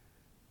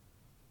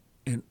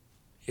 and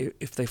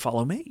if they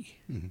follow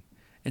me. Mm-hmm.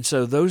 And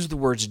so those are the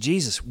words of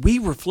Jesus. We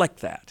reflect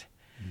that.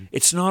 Mm-hmm.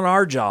 It's not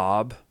our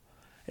job.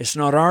 It's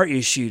not our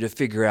issue to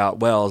figure out,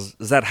 well,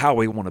 is that how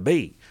we want to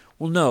be?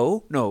 Well,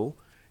 no,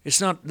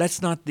 it's not.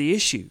 That's not the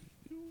issue.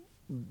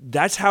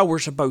 That's how we're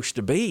supposed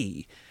to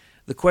be.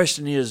 The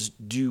question is,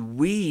 do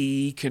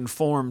we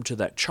conform to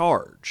that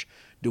charge?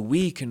 Do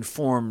we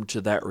conform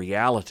to that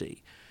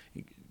reality?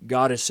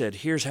 God has said,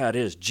 here's how it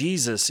is.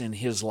 Jesus in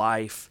His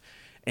life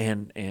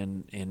and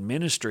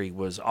ministry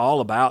was all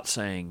about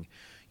saying,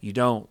 you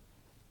don't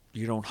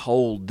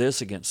hold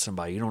this against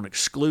somebody. You don't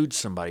exclude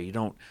somebody. You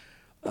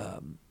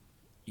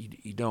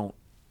don't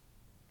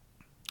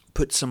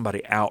put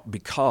somebody out,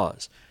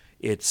 because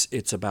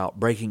it's about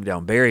breaking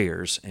down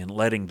barriers and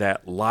letting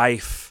that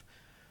life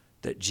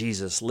that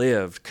Jesus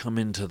lived come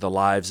into the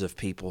lives of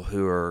people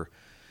who are,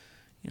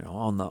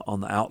 on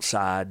the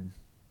outside,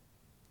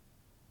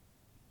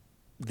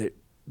 that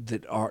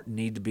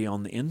need to be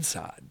on the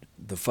inside.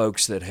 The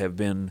folks that have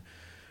been,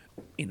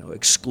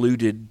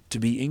 excluded to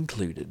be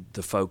included.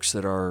 The folks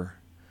that are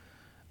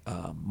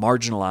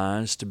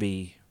marginalized to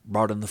be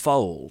brought in the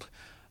fold.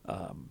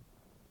 And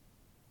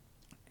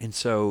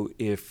so,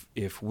 if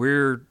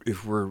we're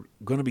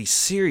going to be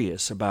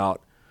serious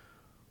about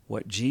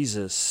what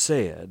Jesus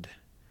said,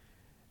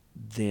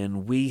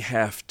 then we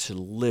have to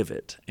live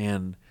it.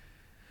 And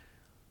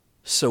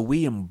so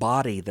we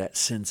embody that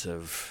sense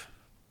of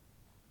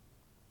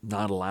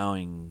not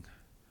allowing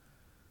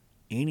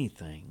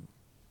anything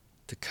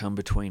to come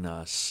between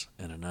us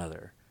and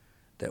another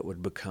that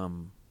would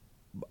become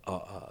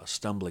a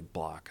stumbling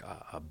block,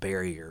 a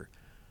barrier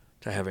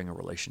to having a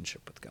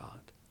relationship with God.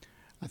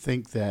 I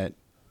think that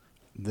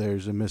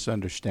there's a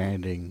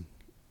misunderstanding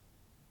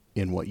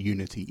in what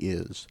unity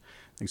is.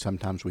 I think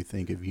sometimes we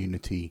think of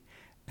unity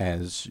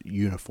as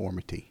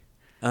uniformity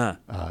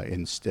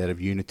instead of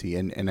unity.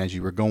 And as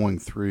you were going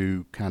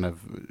through kind of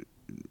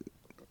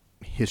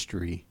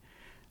history,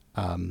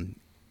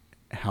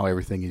 how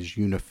everything is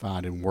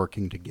unified and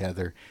working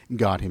together,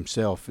 God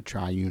Himself, a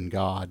triune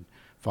God,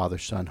 Father,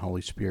 Son,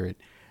 Holy Spirit,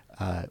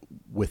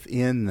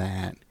 within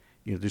that,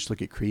 just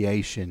look at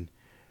creation.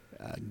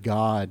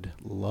 God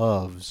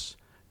loves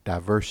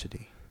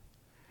diversity,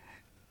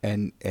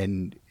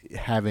 and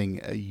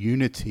having a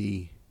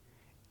unity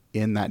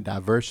in that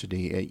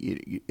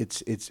diversity.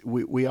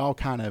 We all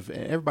kind of,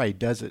 everybody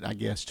does it, I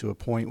guess, to a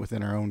point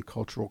within our own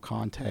cultural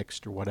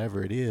context or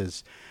whatever it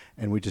is,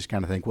 and we just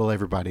kind of think, well,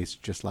 everybody's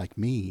just like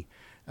me.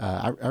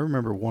 I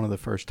remember one of the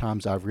first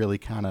times I've really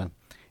kind of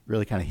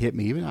hit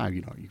me. Even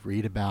you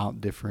read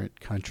about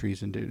different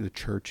countries and the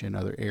church in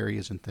other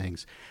areas and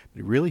things, but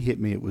it really hit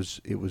me. It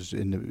was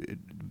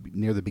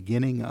near the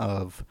beginning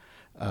of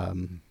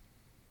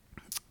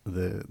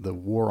the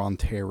war on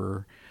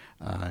terror.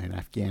 in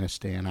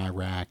Afghanistan,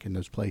 Iraq, and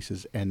those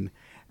places. And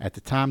at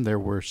the time, there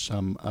were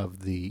some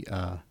of the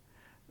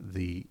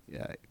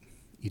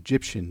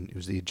Egyptian. It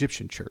was the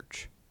Egyptian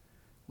church,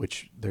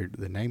 which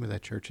the name of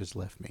that church has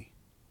left me.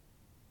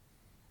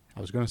 I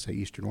was going to say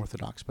Eastern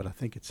Orthodox, but I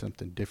think it's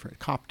something different.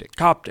 Coptic.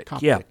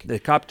 Yeah. The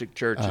Coptic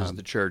church is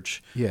the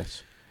church.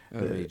 Yes.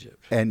 Of Egypt.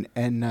 And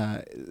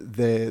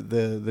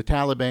the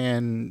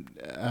Taliban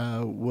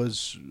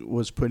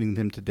was putting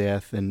them to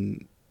death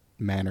in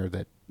manner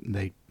that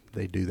they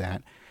do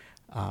that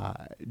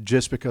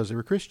just because they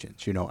were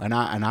Christians, And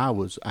I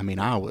was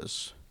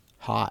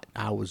hot.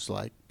 I was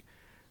like,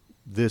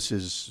 this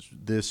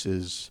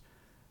is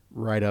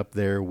right up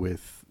there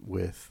with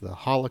the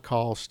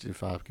Holocaust,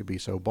 if I could be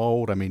so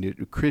bold. I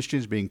mean,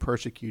 Christians being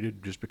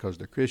persecuted just because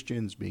they're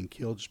Christians, being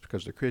killed just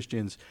because they're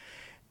Christians,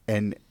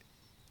 and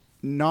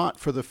not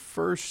for the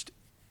first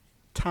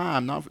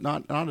time, not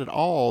at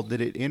all,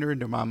 did it enter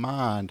into my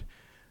mind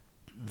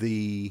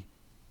the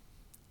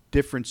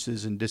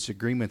differences and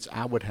disagreements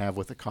I would have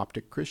with the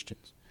Coptic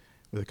Christians,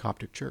 with the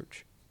Coptic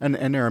church, and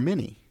there are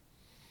many.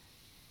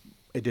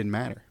 It didn't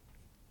matter.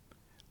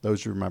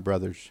 Those are my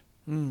brothers.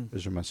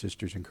 Those are my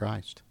sisters in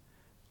Christ,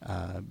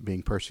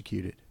 being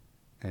persecuted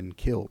and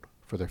killed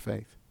for their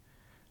faith.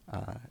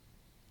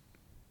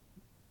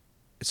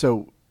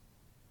 So,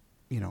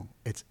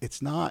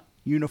 it's not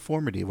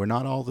uniformity. We're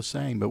not all the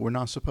same, but we're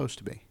not supposed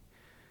to be.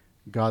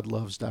 God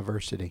loves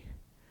diversity,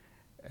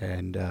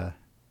 and that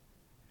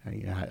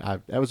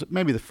was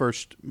maybe the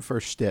first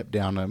step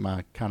down on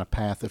my kind of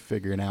path of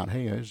figuring out,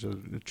 hey,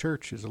 the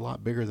church is a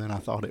lot bigger than I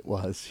thought it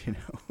was.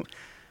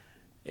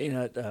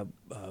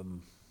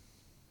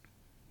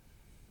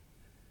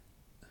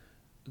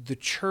 The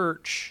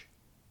church,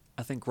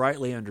 I think,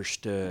 rightly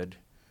understood,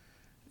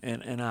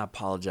 and I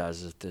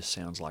apologize if this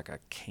sounds like a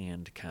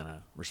canned kind of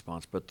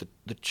response, but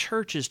the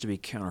church is to be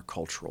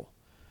countercultural.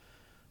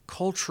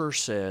 Culture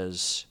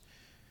says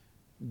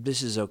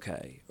this is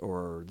okay,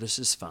 or this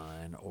is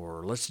fine,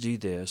 or let's do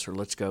this, or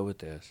let's go with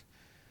this.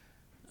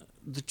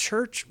 The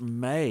church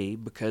may,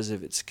 because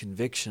of its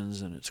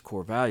convictions and its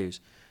core values,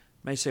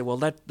 may say, well,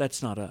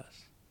 that's not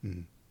us.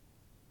 Mm-hmm.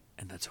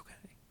 And that's okay.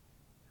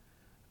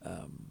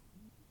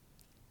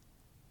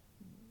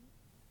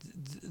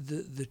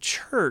 The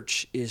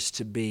church is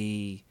to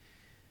be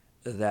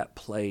that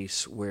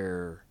place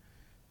where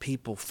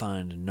people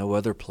find no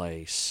other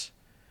place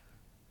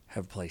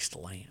have a place to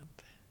land.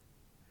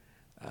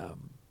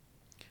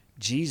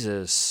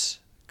 Jesus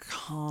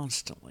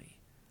constantly,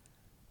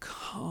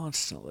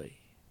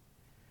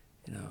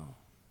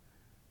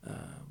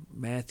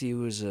 Matthew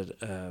was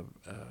a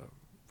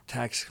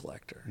tax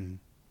collector. Mm-hmm.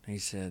 He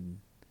said,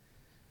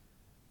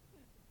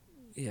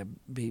 "Yeah,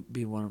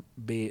 be one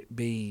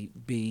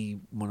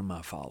of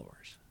my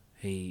followers."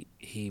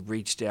 He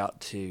reached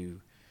out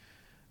to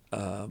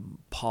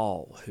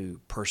Paul, who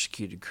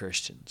persecuted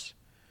Christians,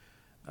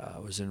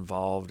 was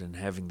involved in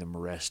having them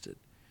arrested.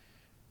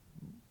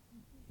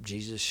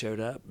 Jesus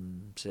showed up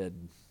and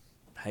said,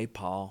 "Hey,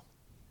 Paul,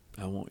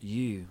 I want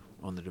you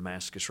on the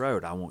Damascus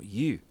Road. I want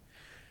you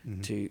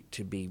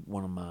to be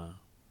one of my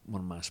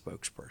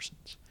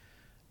spokespersons."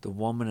 The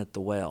woman at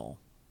the well.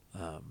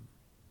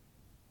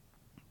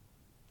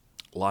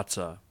 Lots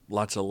of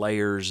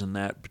layers in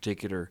that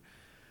particular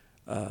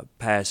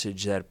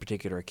passage, that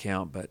particular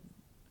account, but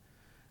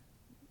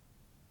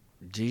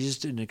Jesus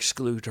didn't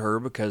exclude her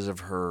because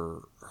of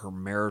her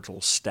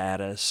marital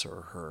status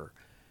or her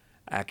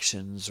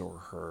actions or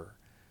her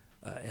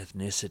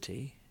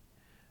ethnicity.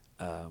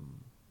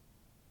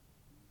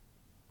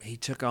 He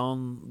took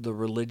on the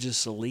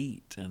religious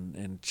elite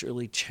and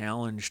really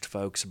challenged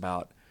folks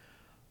about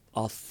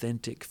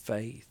authentic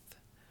faith.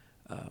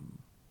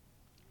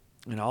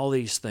 And all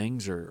these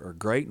things are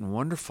great and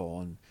wonderful.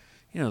 And,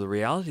 the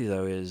reality,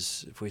 though,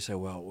 is if we say,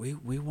 well,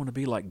 we want to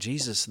be like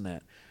Jesus in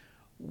that,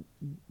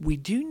 we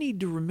do need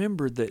to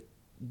remember that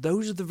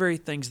those are the very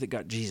things that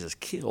got Jesus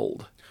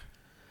killed.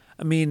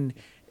 I mean,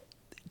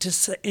 to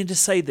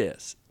say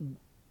this,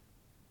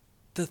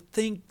 to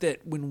think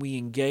that when we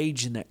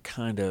engage in that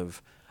kind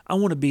of, I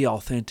want to be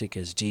authentic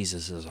as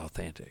Jesus is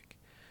authentic,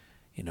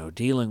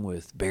 dealing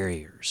with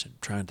barriers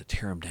and trying to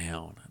tear them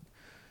down and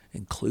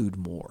include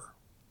more.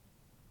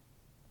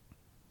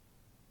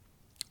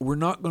 We're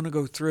not going to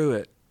go through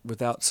it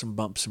without some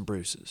bumps and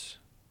bruises.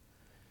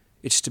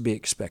 It's to be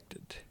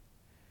expected.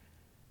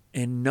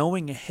 And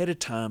knowing ahead of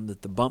time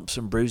that the bumps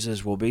and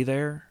bruises will be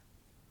there,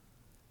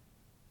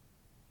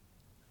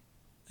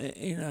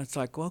 it's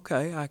like, well,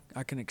 okay,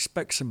 I can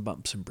expect some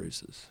bumps and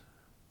bruises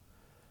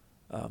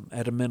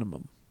at a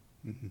minimum.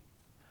 Mm-hmm.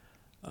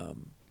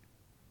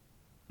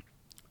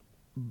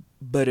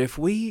 But if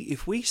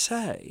we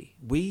say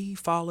we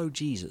follow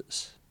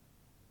Jesus,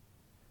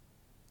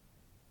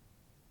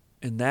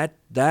 and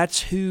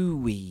that's who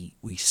we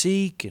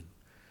seek and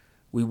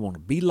we want to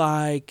be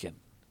like and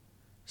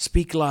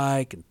speak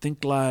like and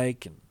think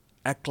like and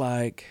act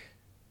like,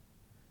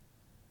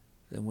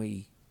 then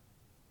we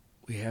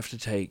have to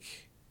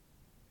take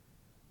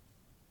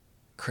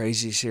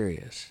crazy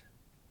serious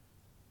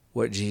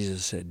what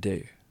Jesus said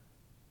do.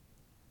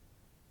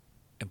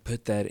 and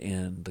put that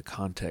in the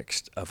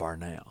context of our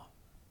now.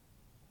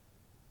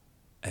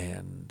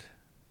 And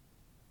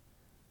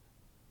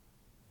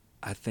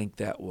I think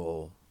that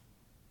will,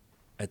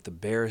 at the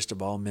barest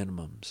of all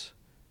minimums,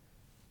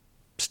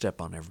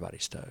 step on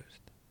everybody's toes.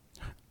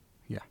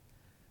 Yeah.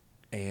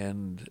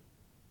 And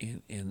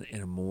in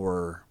a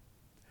more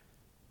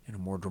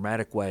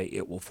dramatic way,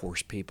 it will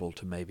force people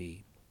to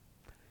maybe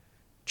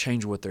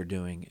change what they're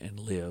doing and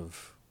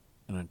live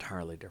an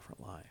entirely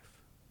different life.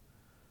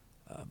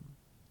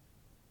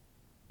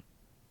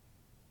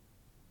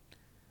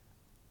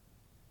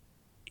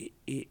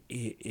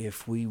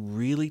 If we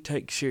really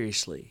take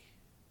seriously,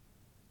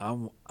 I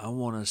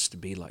want us to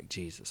be like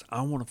Jesus.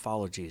 I want to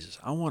follow Jesus.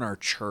 I want our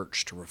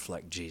church to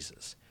reflect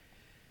Jesus.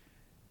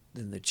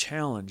 Then the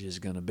challenge is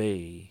going to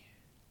be,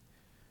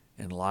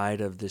 in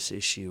light of this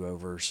issue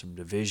over some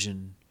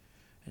division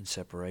and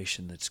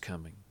separation that's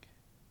coming,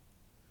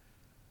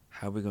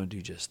 how are we going to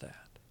do just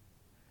that?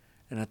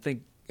 And I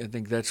think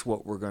that's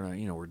what we're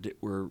going to,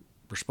 we're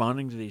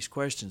responding to these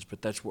questions,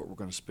 but that's what we're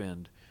going to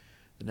spend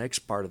the next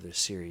part of this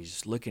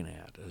series looking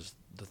at, is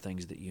the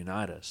things that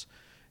unite us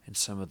and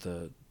some of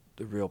the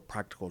real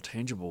practical,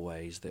 tangible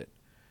ways that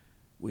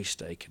we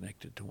stay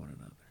connected to one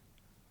another.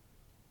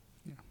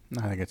 Yeah,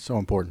 I think it's so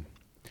important.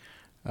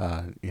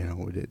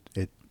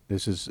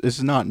 This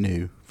is not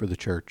new for the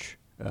church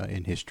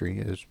in history.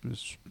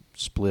 It's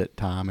split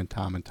time and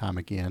time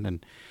again,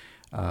 and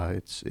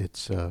it's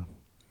like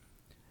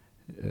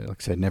I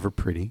said, never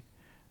pretty.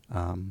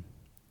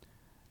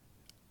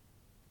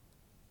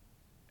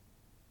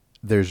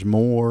 There's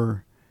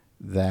more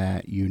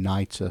that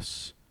unites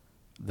us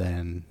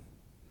than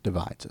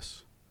divides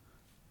us,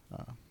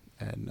 so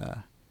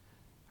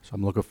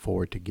I'm looking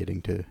forward to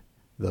getting to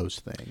those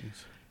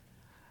things.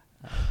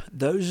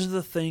 Those are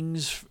the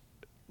things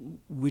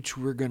which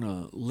we're going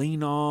to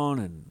lean on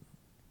and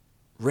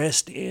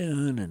rest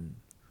in and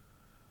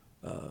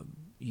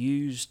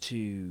use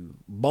to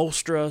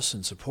bolster us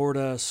and support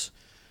us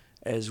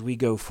as we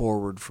go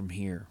forward from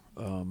here.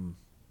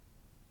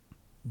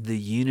 The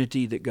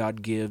unity that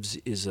God gives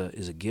is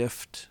a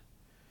gift.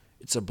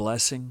 It's a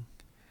blessing.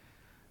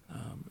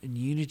 And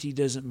unity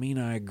doesn't mean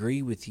I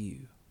agree with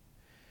you.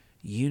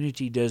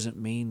 Unity doesn't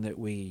mean that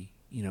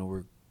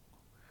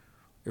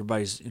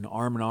everybody's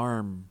arm in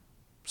arm,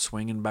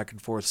 swinging back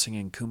and forth,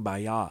 singing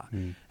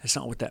Kumbaya. That's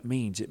not what that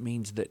means. It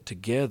means that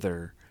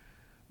together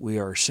we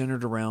are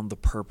centered around the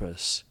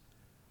purpose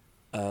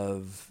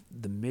of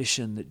the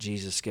mission that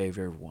Jesus gave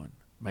everyone: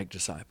 make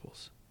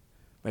disciples.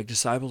 Make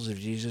disciples of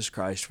Jesus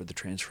Christ for the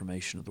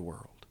transformation of the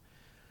world.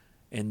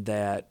 And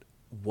that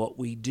what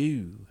we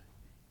do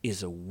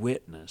is a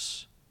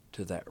witness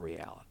to that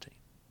reality.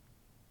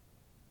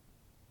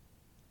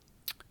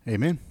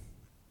 Amen.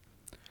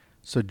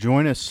 So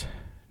join us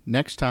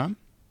next time.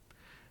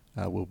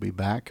 We'll be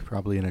back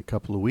probably in a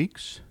couple of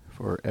weeks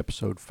for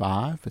episode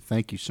 5.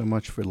 Thank you so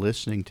much for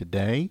listening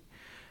today.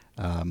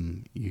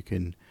 You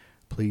can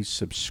please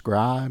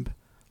subscribe,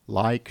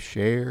 like,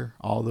 share,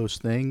 all those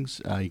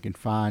things. You can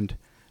find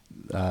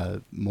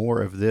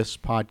more of this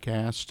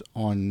podcast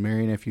on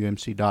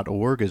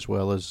marionfumc.org, as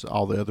well as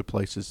all the other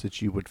places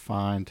that you would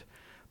find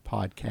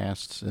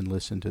podcasts, and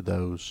listen to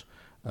those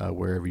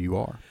wherever you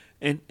are.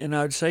 And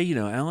I would say,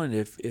 Alan,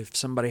 if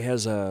somebody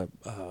has a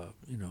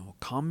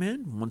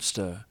comment, wants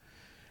to,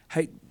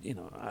 hey,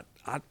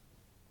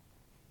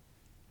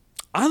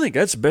 I think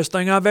that's the best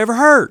thing I've ever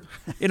heard,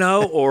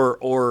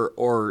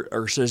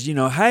 or says,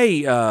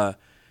 hey,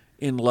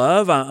 in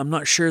love, I'm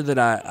not sure that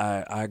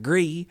I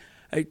agree.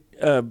 Hey,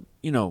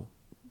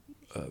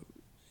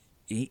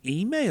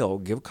 email,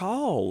 give a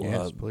call.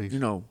 Yes, please.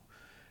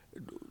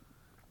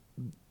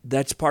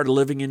 That's part of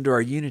living into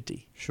our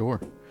unity.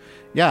 Sure.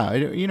 Yeah,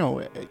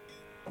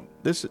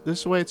 this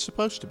is the way it's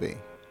supposed to be.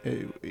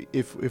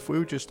 If we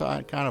were just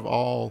kind of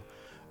all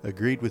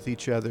agreed with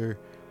each other,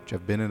 which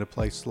I've been in a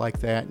place like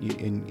that,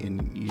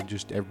 and you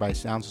just, everybody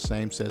sounds the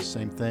same, says the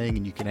same thing,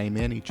 and you can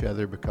amen each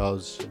other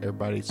because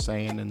everybody's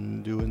saying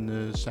and doing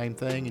the same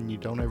thing, and you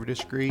don't ever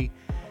disagree.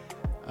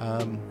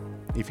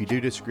 If you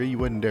do disagree, you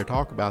wouldn't dare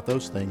talk about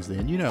those things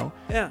then,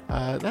 Yeah.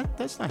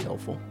 That's not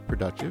helpful,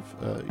 productive.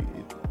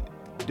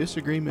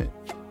 Disagreement,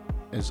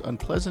 as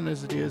unpleasant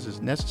as it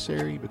is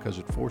necessary, because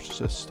it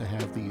forces us to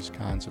have these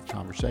kinds of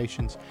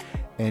conversations,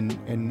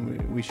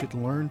 and we should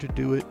learn to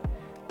do it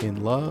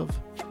in love,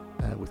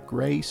 with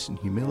grace and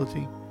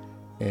humility,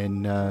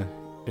 and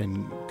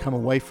come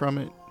away from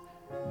it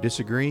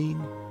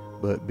disagreeing,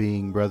 but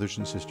being brothers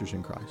and sisters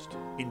in Christ.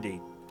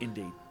 Indeed.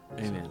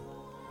 Amen.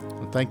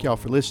 Well, thank y'all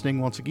for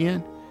listening once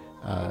again,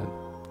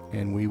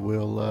 and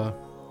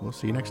we'll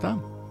see you next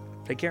time.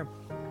 Take care.